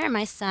beautiful dinner, and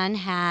my son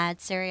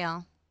had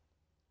cereal.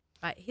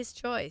 Right, his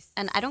choice.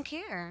 And I don't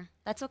care.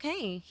 That's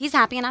okay. He's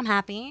happy and I'm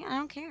happy. I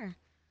don't care.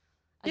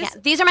 Again, Yes.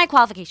 these are my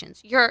qualifications.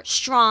 You're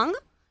strong,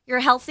 you're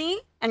healthy,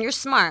 and you're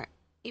smart.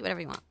 Eat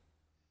whatever you want.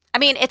 I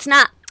mean,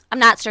 I'm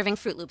not serving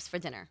Fruit Loops for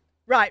dinner.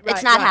 right,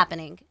 It's not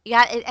happening.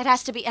 Yeah, it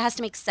has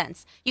to make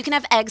sense. You can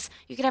have eggs,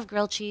 you can have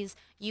grilled cheese,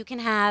 you can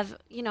have,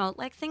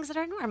 like things that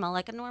are normal,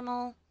 like a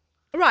normal,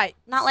 Right.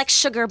 not like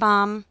sugar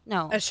bomb.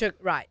 No.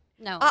 Right.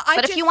 No. I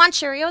But if you just- want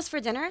Cheerios for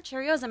dinner,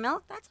 Cheerios and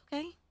milk, that's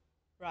okay.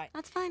 Right.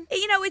 That's fine.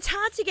 It's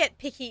hard to get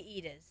picky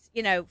eaters,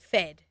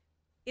 fed.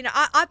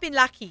 I've been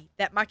lucky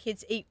that my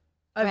kids eat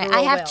overall Right.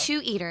 I have well.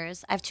 2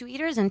 eaters. I have 2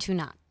 eaters and 2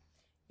 not.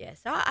 Yeah,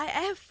 so I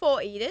have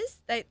 4 eaters.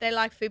 They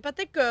like food, but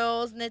they're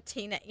girls and they're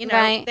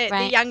Right, they're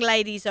right. young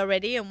ladies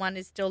already, and one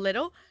is still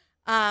little.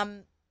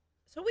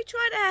 So we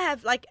try to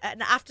have like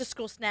an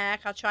after-school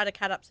snack. I'll try to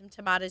cut up some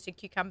tomatoes and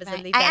cucumbers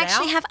and leave I that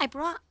actually out. have. I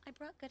brought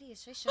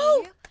goodies. Should I show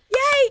Oh, you?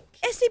 yay!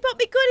 Essie bought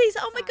me goodies.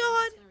 Oh my Sorry, I'm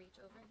god, just gonna reach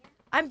over here.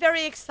 I'm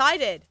very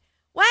excited.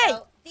 Wait,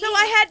 So so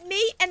I had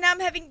meat and now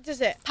I'm having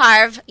dessert.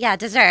 Parv, yeah,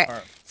 dessert.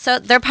 Parv. So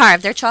they're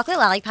parv. They're chocolate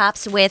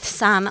lollipops with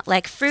some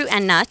like fruit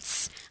and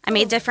nuts. I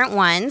made different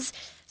ones.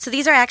 So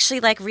these are actually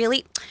like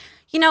really,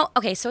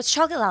 okay, so it's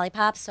chocolate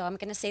lollipops. So I'm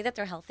going to say that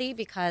they're healthy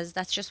because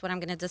that's just what I'm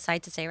going to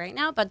decide to say right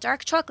now. But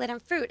dark chocolate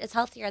and fruit is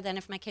healthier than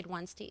if my kid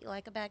wants to eat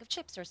like a bag of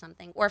chips or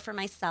something. Or for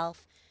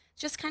myself,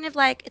 just kind of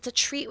like it's a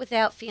treat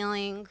without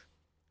feeling,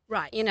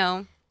 Right.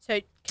 So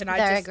can I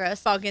Very just gross.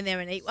 fog in there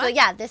and eat one? So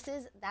yeah,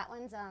 that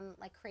one's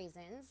like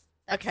craisins.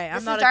 Okay, I'm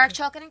this not is a- dark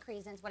chocolate and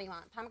craisins. What do you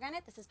want?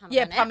 Pomegranate? This is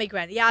Yeah, pomegranate.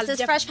 pomegranate. Yeah, This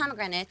is fresh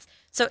pomegranates.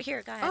 So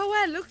here, go ahead. Oh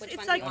wow, look, Which it's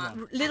one like do you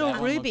want? little That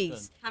one looks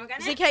rubies.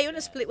 Pomegranate? ZK, you want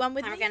to split one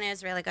with me? Pomegranate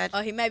is really good.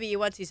 Oh, maybe he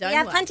wants his own We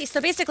have one. plenty.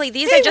 So basically,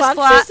 these He I just wants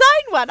bought. his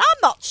own one. I'm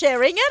not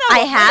sharing it. I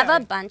want have my a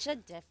own. bunch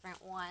of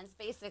different ones.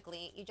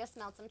 Basically, you just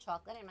melt some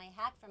chocolate, and my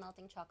hack for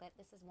melting chocolate.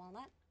 This is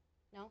walnut.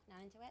 No,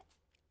 not into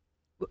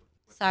it.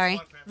 Sorry.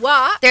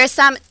 What? There's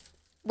some.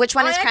 Which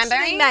one I is actually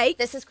cranberry? make-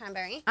 This is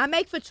cranberry. I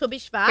make for Tu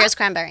B'Shvat. Here's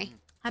cranberry.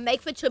 I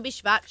make for Tu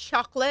B'Shvat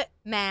chocolate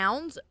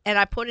mounds, and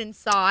I put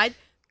inside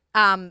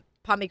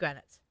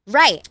pomegranates.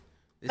 Right.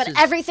 This But is,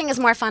 everything is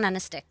more fun on a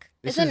stick.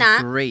 this Is it is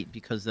not? great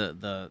because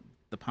the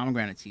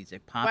pomegranate seeds, they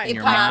pop Right, in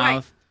your pop, right.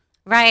 mouth.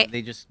 Right.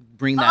 They just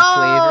bring that Oh,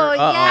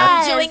 flavor. Uh-oh.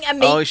 yes. I'm doing a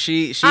meat. Oh,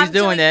 she's I'm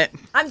doing it.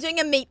 I'm doing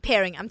a meat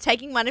pairing. I'm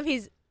taking one of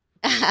his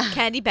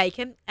candy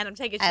bacon, and I'm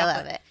taking I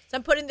chocolate. love it. So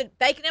I'm putting the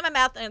bacon in my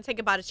mouth, and I'm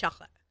taking a bite of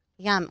chocolate.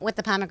 Yum, with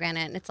the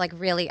pomegranate. And it's like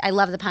really, I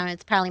love the pomegranate.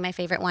 It's probably my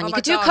favorite one. Oh You my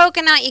could do God.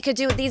 coconut. You could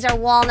do, these are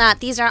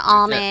walnut. These are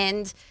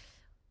almond.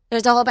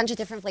 There's a whole bunch of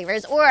different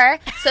flavors. Or,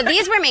 so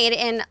these were made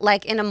in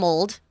a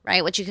mold,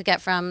 right? Which you could get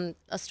from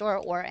a store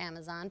or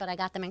Amazon. But I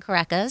got them in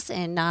Caracas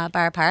in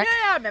Bar Park.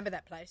 Yeah, I remember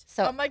that place.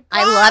 So oh my God.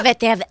 I love it.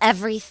 They have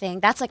everything.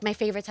 That's like my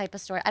favorite type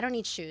of store. I don't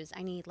need shoes.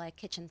 I need like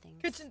kitchen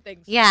things. Kitchen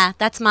things. Yeah,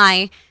 that's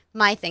my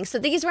thing. So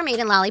these were made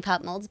in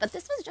lollipop molds, but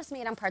this was just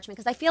made on parchment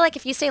because I feel like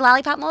if you say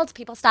lollipop molds,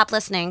 people stop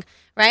listening,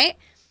 right?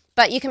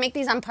 But you can make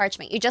these on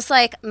parchment. You just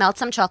like melt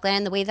some chocolate,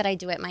 and the way that I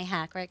do it, my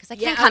hack, right? Because I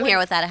can't Yeah, I come here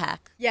would- without a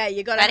hack. Yeah,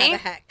 you got to Ready?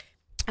 have a hack.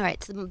 All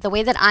right, so the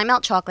way that I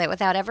melt chocolate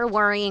without ever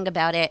worrying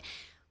about it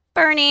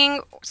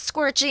burning,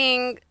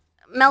 scorching,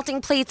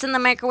 melting plates in the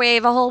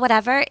microwave, a whole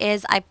whatever,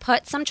 is I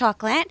put some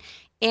chocolate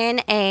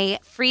in a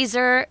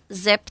freezer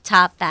zip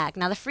top bag.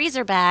 Now, the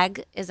freezer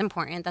bag is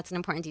important. That's an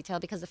important detail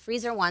because the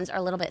freezer ones are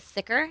a little bit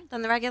thicker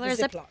than the regular The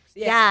zip. Ziplocs.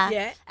 Yeah.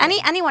 Yeah.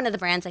 Any one of the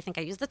brands. I think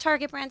I use the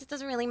Target brand. It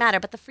doesn't really matter.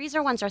 But the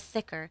freezer ones are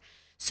thicker.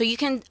 So you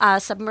can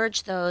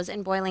submerge those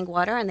in boiling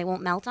water and they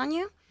won't melt on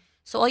you.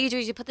 So all you do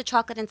is you put the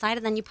chocolate inside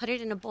and then you put it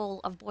in a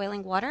bowl of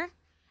boiling water.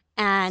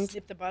 And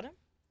Snip the bottom.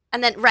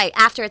 then, right,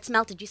 after it's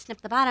melted, you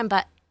snip the bottom.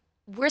 But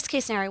worst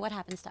case scenario, what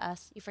happens to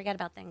us? You forget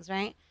about things,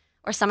 right?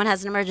 Or someone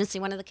has an emergency.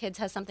 One of the kids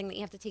has something that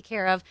you have to take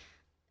care of.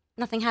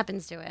 Nothing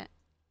happens to it.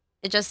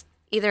 It just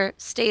either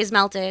stays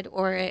melted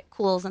or it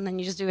cools and then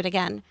you just do it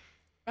again.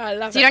 I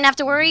love So it. you don't have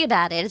to worry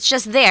about it. It's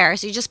just there.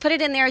 So you just put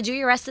it in there, do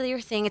your rest of your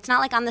thing. It's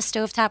not like on the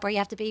stovetop where you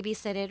have to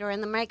babysit it or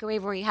in the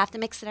microwave where you have to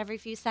mix it every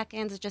few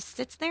seconds. It just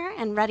sits there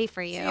and ready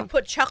for you. So you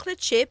put chocolate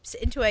chips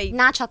into a.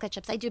 Not chocolate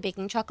chips. I do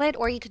baking chocolate,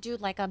 or you could do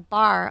like a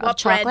bar of What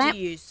chocolate. brand do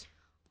you use?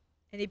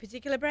 Any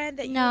particular brand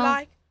that No. you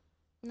like?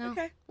 No,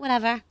 Okay.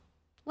 whatever.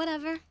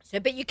 So,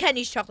 but you can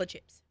use chocolate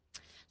chips.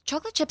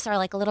 Chocolate chips are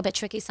like a little bit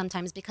tricky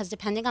sometimes because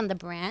depending on the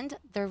brand,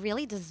 they're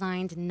really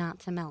designed not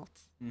to melt.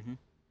 Mm-hmm.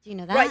 Do you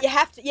know that? Right, you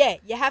have to. Yeah,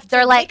 you have to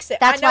They're like- mix it.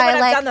 that's I know why I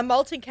when like- I've done the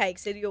molten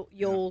cakes, and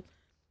you'll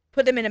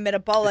put them in a metal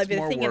bowl It's over the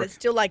more thing, and work. it's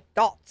still like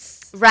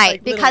dots. Right,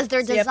 like because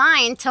they're so you have-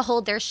 designed to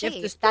hold their have to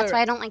shape. stir That's why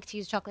it. I don't like to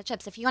use chocolate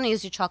chips. If you want to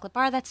use your chocolate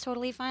bar, that's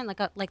totally fine.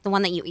 Like the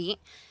one that you eat.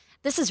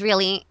 This is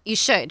really you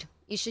should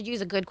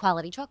use a good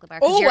quality chocolate bar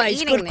because you're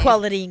Always eating good these.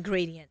 quality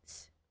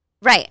ingredients.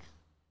 Right,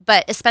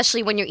 but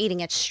especially when you're eating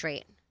it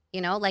straight. You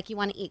know, like you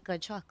want to eat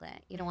good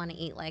chocolate. You don't want to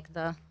eat like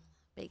the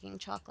baking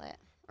chocolate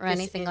or This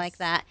anything like is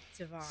that.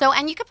 divine. So,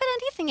 and you could put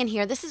anything in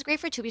here. This is great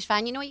for Tu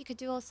B'Shvat. You know what you could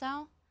do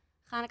also?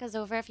 Hanukkah's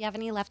over. If you have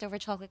any leftover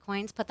chocolate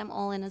coins, put them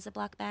all in a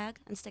Ziploc bag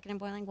and stick it in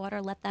boiling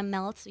water. Let them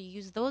melt. So you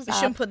use those we up.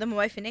 shouldn't put them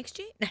away for next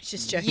year. No,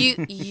 just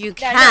joking. You No,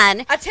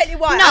 can. I tell you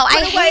what. No,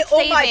 I put away hate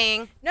all my-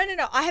 saving.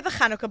 No. I have a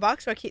Hanukkah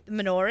box where I keep the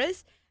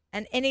menorahs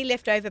and any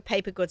leftover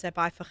paper goods I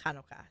buy for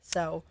Hanukkah.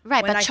 So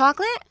Right, when but I,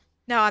 chocolate?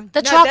 no, I'm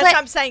the no, chocolate- That's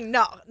what I'm saying.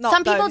 No, not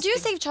Some people those do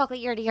things. save chocolate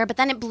year to year, but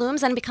then it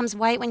blooms and becomes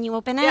white when you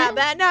open it. Yeah,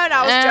 but no,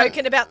 I was Uh,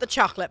 joking about the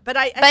chocolate. But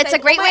I But it's a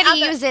save great all way my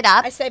to other- use it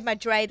up. I save my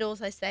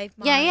dreidels. I save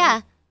my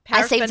Yeah.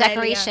 I save paraphernalia.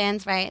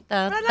 decorations, right?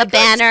 I The like,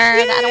 banner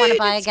it's that I don't want to cute,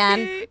 buy it's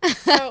again. cute.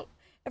 So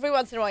every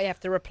once in a while you have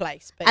to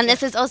replace. But And yeah.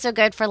 this is also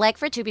good for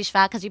Tu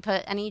B'Shvat because you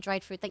put any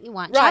dried fruit that you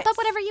want. Right. Chop up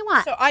whatever you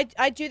want. So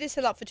I do this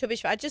a lot for Tu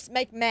B'Shvat. I just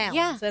make mounds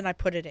Yeah. and I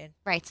put it in.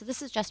 Right. So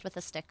this is just with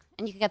a stick,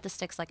 and you can get the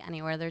sticks like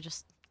anywhere. They're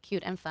just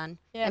cute and fun.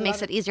 Yeah, It a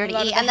makes lot it easier a to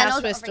lot eat. of And the then houseware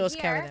over stores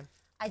carry here, them.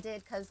 I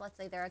did because let's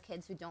say there are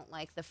kids who don't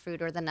like the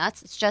fruit or the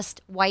nuts. It's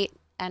just white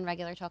and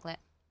regular chocolate,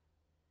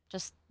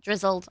 just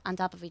drizzled on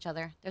top of each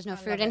other. There's no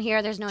fruit love in it.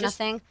 here. There's no Just-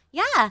 nothing.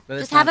 Yeah. But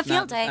Just it's have not- a field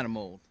not, day. Not a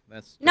mold.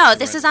 That's No, just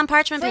this is regular. on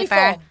parchment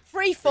paper.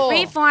 Free form.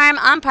 Free form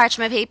on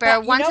parchment paper.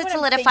 But you Once know it what I'm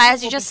solidifies,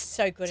 thinking you will be just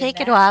so good in take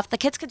it that? off. The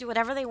kids could do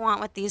whatever they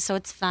want with these, so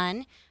it's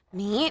fun.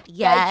 Meat,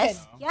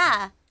 yes.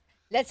 Yeah.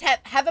 Let's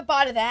have a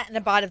bite of that and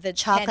a bite of the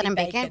Chocolate candy and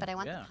bacon, but I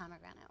want Yeah. the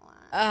pomegranate one.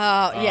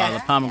 Oh, Oh, yeah. the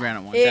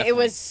pomegranate one. It definitely.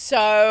 was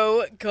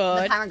so The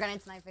good.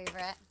 pomegranate's my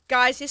favorite.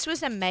 Guys, this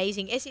was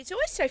amazing. Essie, it's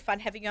always so fun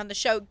having you on the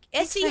show.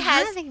 Thanks Essie for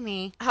has having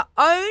me. her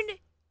own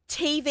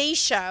TV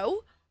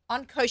show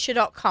on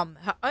kosher.com,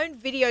 her own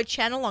video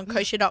channel on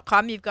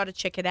kosher.com. You've got to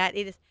check it out.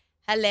 It is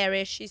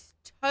hilarious. She's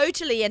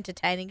totally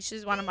entertaining.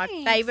 She's one of my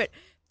Thanks. favorite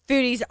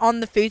foodies on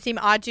the food team.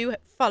 I do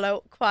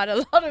follow quite a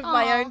lot of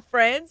my Aw. own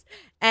friends.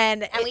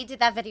 And We did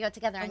that video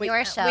together on we,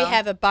 your show. we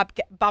have a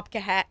Babka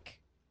hack.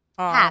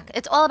 on- hack.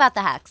 It's all about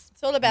the hacks.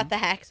 It's all about the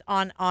hacks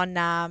on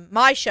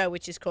my show,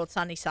 which is called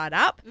Sunny Side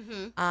Up.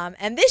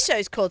 And this show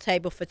is called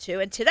Table for Two.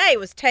 And today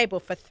was Table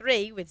for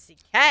Three with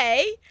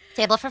ZK.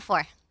 Table for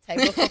 4.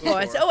 Table for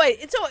Four. It's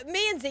always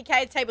me and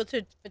ZK. Table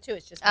for two.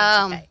 It's just me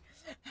and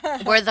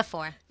ZK. We're the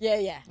 4.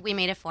 Yeah. We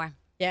made it 4.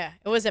 Yeah.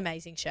 It was an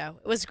amazing show.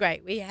 It was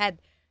great. We had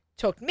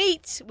talked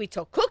meat. We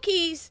talked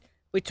cookies.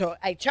 We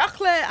ate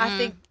chocolate. I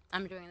think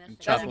I'm doing this. it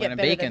doesn't Chocolate get and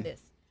better bacon. than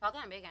this.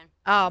 Chocolate and bacon.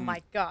 Oh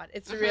my God,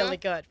 it's really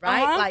good,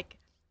 right? Uh-huh. Like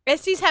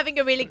Estie's having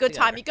a really good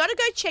time. You got to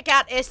go check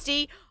out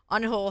Estie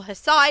on all her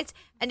sites,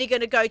 and you're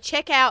going to go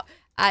check out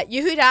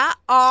Yehuda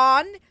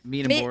on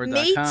Meatandboard.com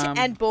Meat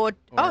and Board.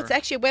 Oh, it's or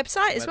actually a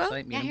website as well.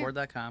 Website, Yeah, here.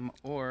 meatandboard.com,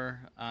 or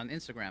on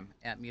Instagram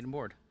at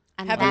meatandboard.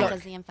 And Have a that look.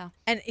 is the info.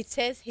 And it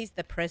says he's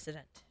the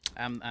president.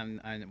 I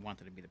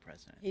wanted to be the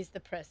president. He's the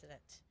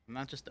president. I'm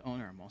not just the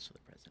owner. I'm also the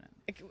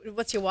president.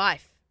 What's your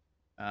wife?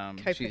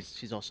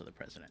 She's also the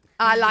president.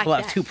 I like We'll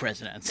that. have 2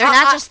 presidents. They're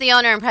not just the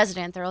owner and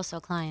president, they're also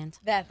a client.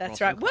 That's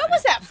Also right. Where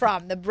was that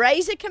from? The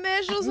Brazier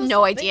commercials? Or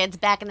No something? idea. It's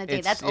back in the day.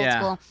 It's- That's old yeah.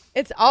 school.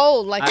 It's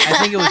old. Like I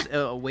think it was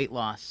a weight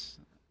loss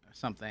or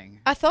something.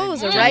 I thought it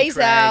was a Maybe razor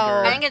Craig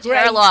or- I think it's Great.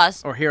 hair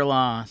loss. or hair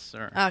loss.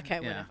 Or Okay,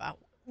 yeah. whatever.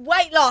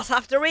 Weight loss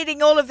after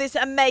reading all of this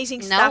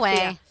amazing stuff. No way.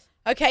 Here.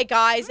 Okay,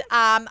 guys.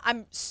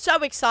 I'm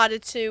so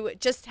excited to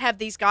just have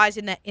these guys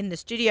in the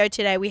studio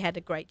today. We had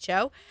a great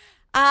show.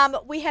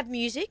 We have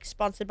music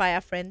sponsored by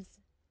our friends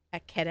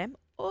at Kedem,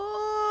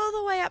 all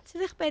the way up to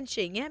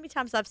Lichbenching. You know how many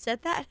times I've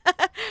said that?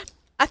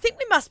 I think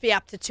we must be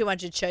up to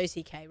 200 shows,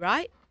 EK,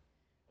 right?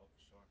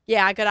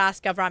 Yeah, I got to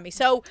ask Avrami.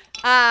 So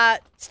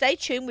stay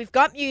tuned. We've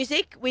got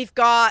music. We've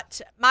got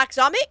Mark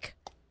Zomick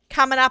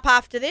coming up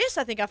after this.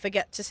 I think I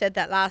forgot to said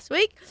that last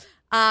week.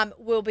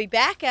 We'll be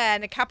back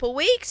in a couple of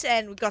weeks,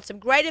 and we've got some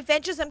great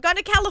adventures. I'm going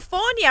to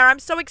California. I'm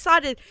so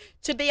excited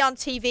to be on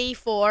TV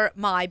for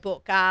my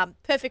book.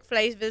 Perfect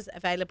Flavors,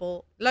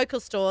 available local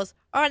stores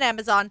or on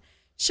Amazon.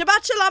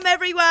 Shabbat Shalom,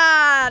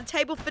 everyone.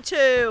 Table for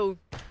 2.